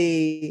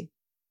typically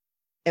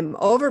am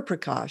over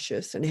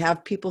precautious and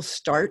have people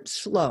start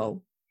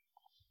slow,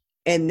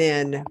 and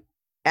then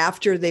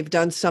after they've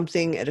done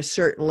something at a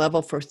certain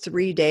level for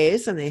 3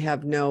 days and they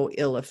have no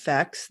ill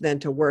effects, then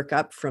to work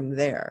up from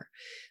there.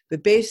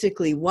 But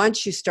basically,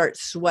 once you start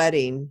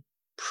sweating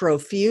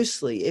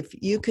profusely, if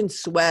you can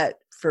sweat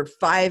for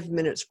 5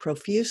 minutes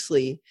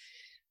profusely,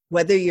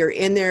 whether you're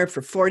in there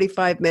for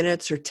 45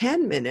 minutes or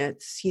 10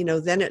 minutes,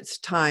 then it's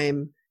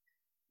time,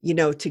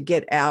 to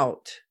get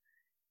out.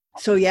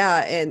 So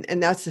yeah,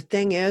 and that's the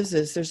thing is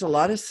there's a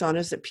lot of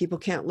saunas that people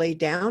can't lay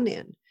down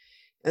in.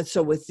 And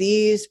so with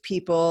these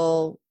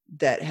people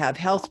that have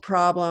health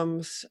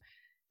problems,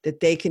 that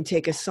they can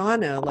take a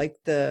sauna, like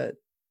the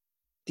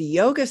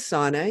yoga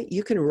sauna,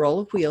 you can roll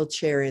a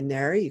wheelchair in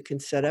there, you can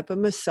set up a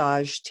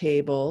massage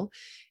table.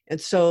 And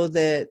so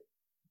that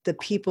the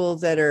people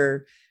that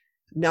are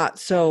not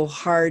so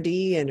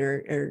hardy and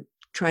are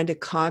trying to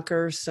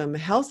conquer some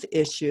health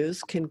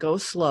issues can go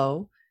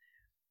slow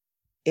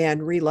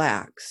and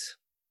relax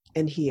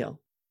and heal.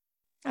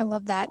 I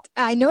love that.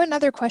 I know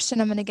another question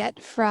I'm going to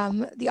get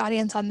from the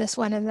audience on this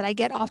one, and that I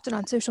get often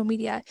on social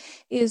media,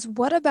 is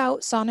what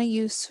about sauna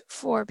use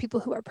for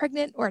people who are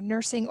pregnant or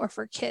nursing or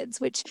for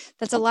kids, which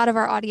that's a lot of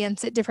our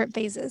audience at different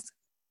phases.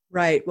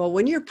 Right. Well,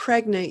 when you're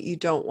pregnant, you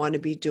don't want to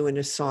be doing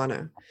a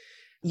sauna.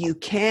 You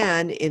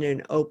can, in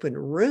an open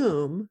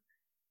room,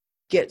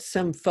 get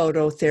some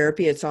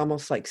phototherapy. It's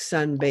almost like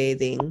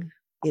sunbathing,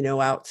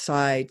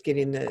 outside,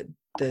 getting the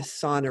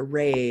sauna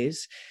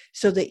rays,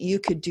 so that you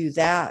could do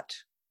that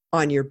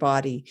on your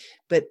body.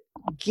 But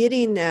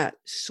getting that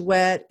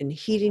sweat and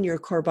heating your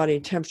core body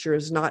temperature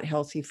is not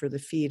healthy for the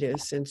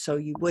fetus. And so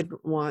you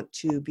wouldn't want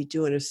to be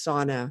doing a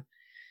sauna,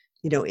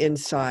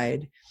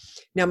 inside.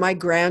 Now, my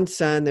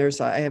grandson,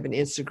 I have an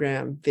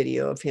Instagram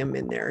video of him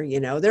in there,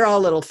 they're all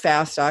little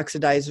fast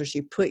oxidizers.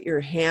 You put your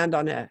hand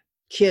on a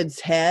kid's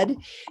head and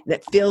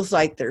it feels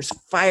like there's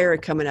fire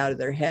coming out of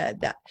their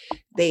head. That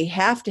they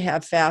have to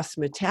have fast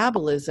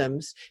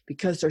metabolisms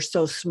because they're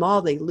so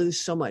small, they lose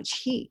so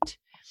much heat.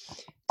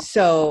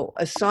 So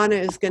a sauna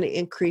is going to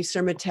increase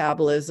their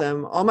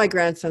metabolism. All my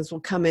grandsons will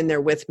come in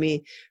there with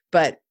me,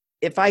 but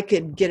if I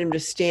could get them to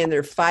stand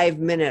there 5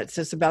 minutes,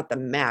 that's about the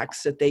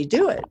max that they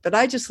do it. But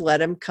I just let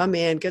them come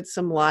in, get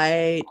some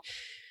light,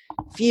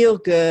 feel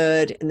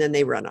good, and then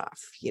they run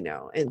off,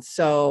 And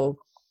so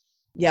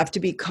you have to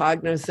be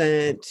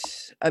cognizant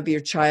of your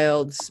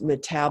child's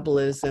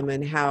metabolism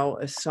and how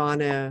a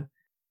sauna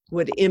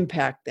would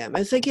impact them.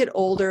 As they get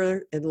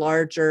older and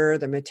larger,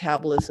 their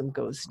metabolism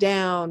goes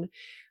down.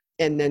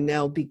 and then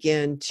they'll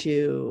begin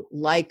to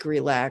like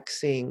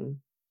relaxing,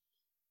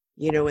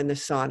 in the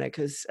sauna,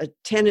 because a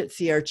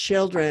tendency, our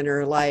children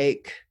are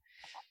like,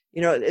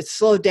 it's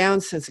slowed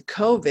down since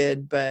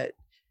COVID, but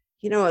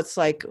it's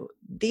like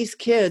these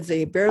kids,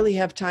 they barely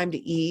have time to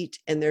eat,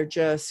 and they're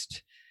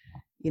just,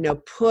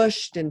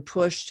 pushed and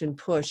pushed and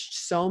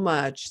pushed so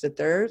much that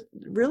they're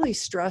really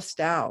stressed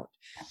out.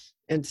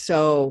 And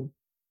so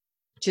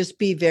just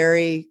be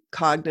very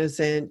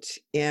cognizant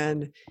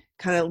and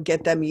kind of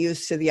get them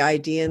used to the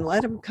idea and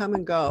let them come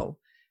and go.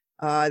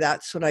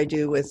 That's what I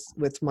do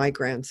with my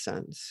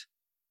grandsons.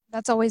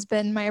 That's always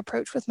been my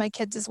approach with my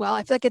kids as well.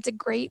 I feel like it's a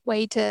great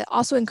way to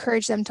also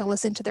encourage them to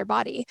listen to their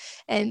body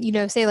and,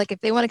 say like, if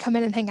they want to come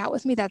in and hang out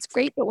with me, that's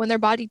great. But when their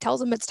body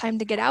tells them it's time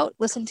to get out,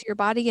 listen to your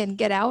body and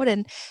get out.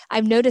 And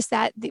I've noticed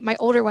that my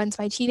older ones,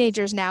 my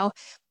teenagers now,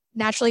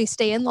 naturally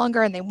stay in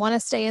longer and they want to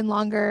stay in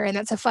longer. And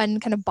that's a fun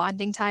kind of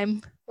bonding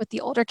time with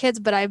the older kids,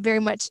 but I'm very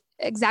much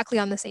exactly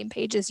on the same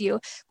page as you.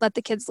 Let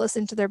the kids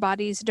listen to their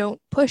bodies.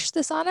 Don't push the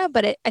sauna,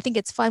 but I think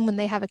it's fun when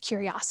they have a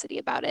curiosity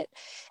about it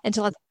and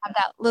to let them have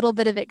that little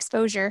bit of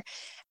exposure.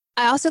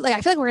 I also I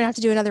feel like we're gonna have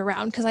to do another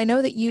round because I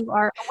know that you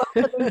are a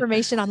wealth of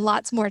information on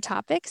lots more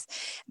topics,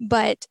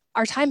 but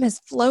our time has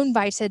flown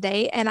by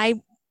today and I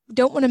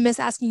don't want to miss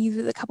asking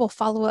you a couple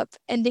follow-up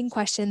ending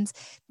questions.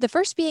 The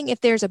first being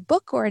if there's a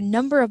book or a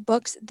number of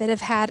books that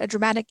have had a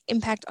dramatic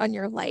impact on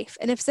your life,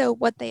 and if so,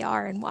 what they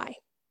are and why.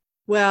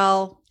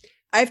 Well,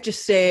 I have to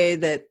say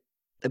that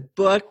the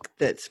book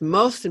that's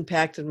most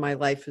impacted my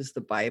life is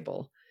the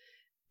Bible.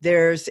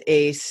 There's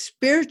a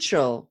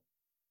spiritual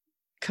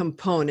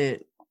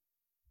component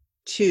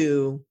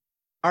to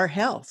our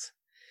health.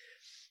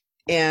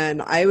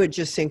 And I would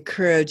just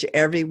encourage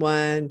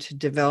everyone to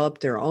develop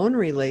their own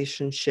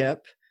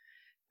relationship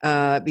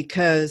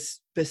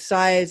because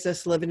besides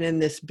us living in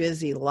this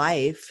busy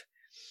life,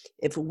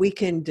 if we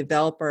can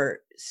develop our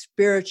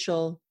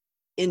spiritual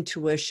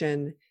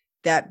intuition,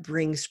 that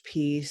brings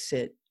peace.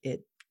 It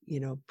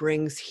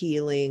brings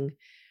healing,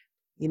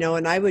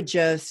 and I would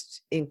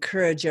just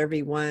encourage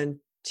everyone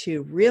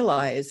to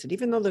realize that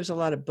even though there's a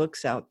lot of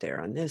books out there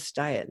on this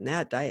diet and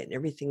that diet and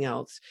everything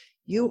else,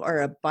 you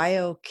are a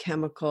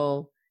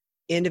biochemical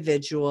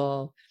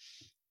individual,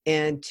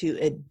 and to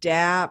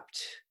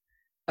adapt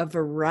a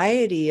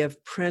variety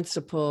of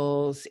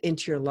principles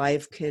into your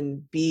life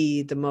can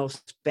be the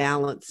most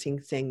balancing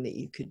thing that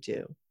you could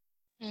do.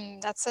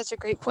 That's such a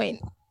great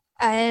point.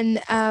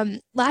 And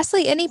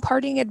lastly, any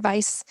parting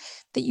advice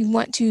that you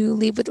want to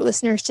leave with the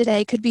listeners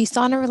today? Could be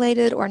sauna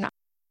related or not.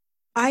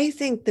 I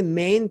think the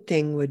main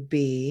thing would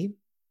be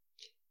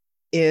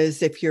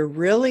is if you're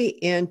really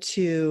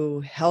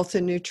into health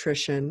and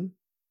nutrition,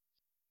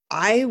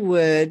 I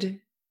would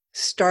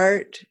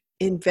start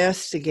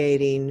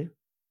investigating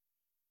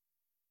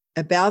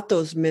about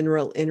those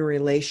mineral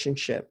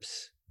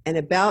interrelationships and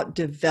about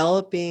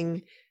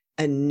developing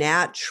a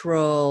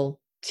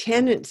natural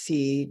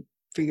tendency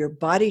for your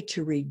body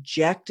to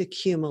reject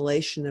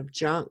accumulation of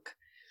junk.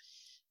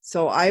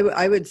 So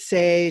I would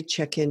say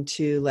check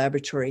into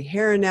laboratory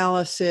hair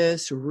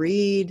analysis,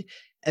 read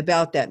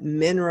about that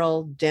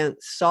mineral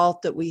dense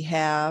salt that we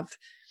have.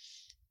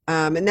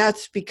 And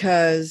that's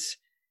because,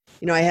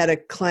 I had a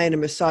client, a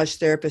massage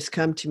therapist,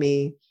 come to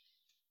me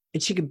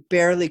and she could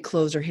barely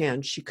close her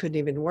hands. She couldn't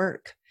even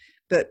work.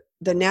 But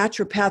the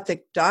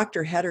naturopathic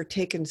doctor had her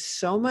taking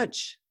so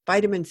much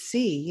vitamin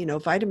C,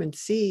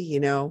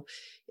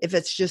 if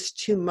it's just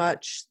too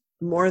much,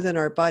 more than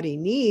our body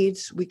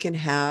needs, we can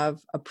have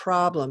a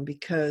problem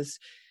because,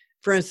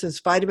 for instance,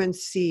 vitamin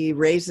C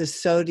raises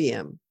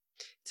sodium.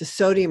 It's a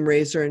sodium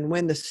raiser. And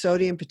when the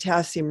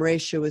sodium-potassium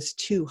ratio is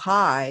too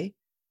high,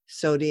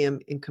 sodium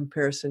in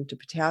comparison to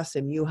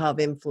potassium, you have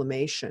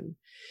inflammation.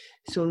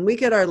 So when we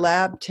get our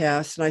lab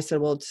tests, and I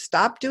said, well,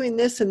 stop doing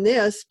this and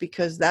this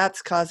because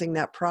that's causing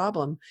that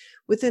problem.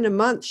 Within a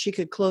month, she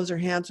could close her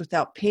hands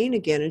without pain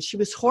again. And she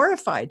was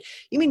horrified.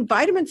 You mean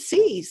vitamin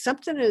C,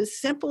 something as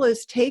simple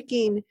as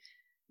taking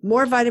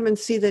more vitamin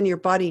C than your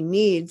body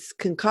needs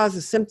can cause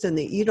a symptom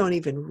that you don't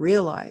even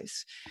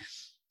realize.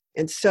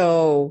 And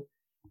so,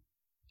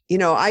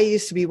 I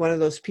used to be one of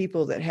those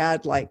people that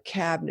had like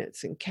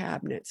cabinets and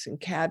cabinets and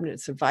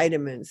cabinets of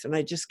vitamins. And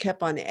I just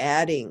kept on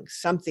adding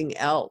something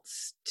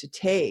else to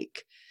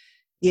take,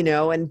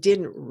 and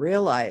didn't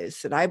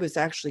realize that I was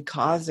actually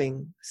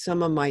causing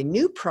some of my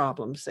new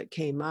problems that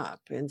came up.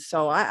 And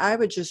so I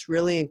would just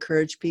really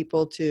encourage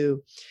people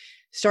to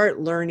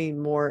start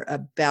learning more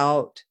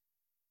about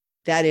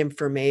that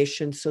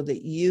information so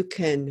that you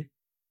can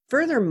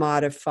further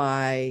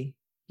modify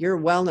your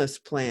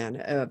wellness plan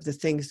of the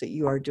things that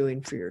you are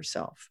doing for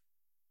yourself.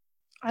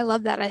 I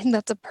love that. I think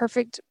that's a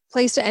perfect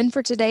place to end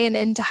for today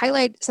and to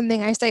highlight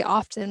something I say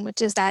often,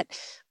 which is that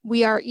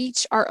we are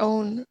each our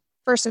own,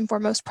 first and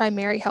foremost,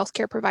 primary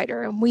healthcare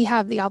provider. And we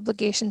have the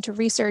obligation to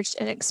research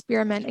and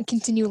experiment and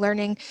continue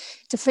learning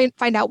to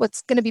find out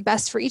what's going to be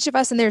best for each of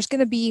us. And there's going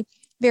to be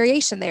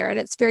variation there, and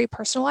it's very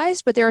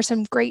personalized, but there are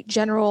some great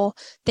general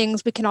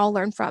things we can all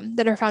learn from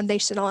that are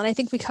foundational. And I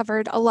think we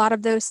covered a lot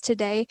of those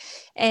today.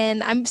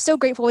 And I'm so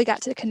grateful we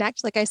got to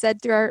connect, like I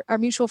said, through our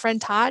mutual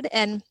friend, Todd,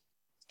 and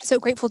so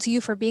grateful to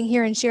you for being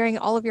here and sharing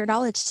all of your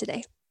knowledge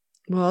today.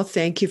 Well,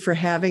 thank you for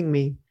having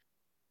me.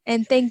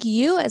 And thank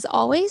you, as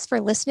always, for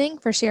listening,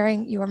 for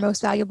sharing your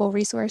most valuable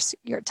resource,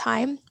 your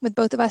time, with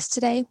both of us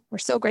today. We're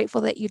so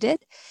grateful that you did.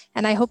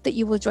 And I hope that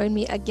you will join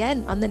me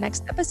again on the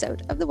next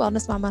episode of the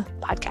Wellness Mama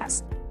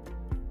podcast.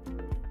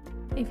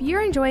 If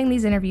you're enjoying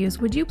these interviews,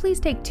 would you please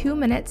take 2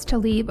 minutes to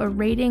leave a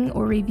rating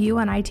or review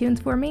on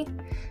iTunes for me?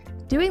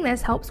 Doing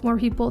this helps more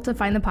people to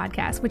find the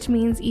podcast, which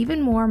means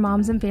even more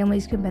moms and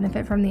families can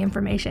benefit from the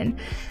information.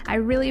 I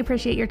really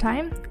appreciate your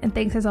time, and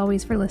thanks as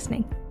always for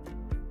listening.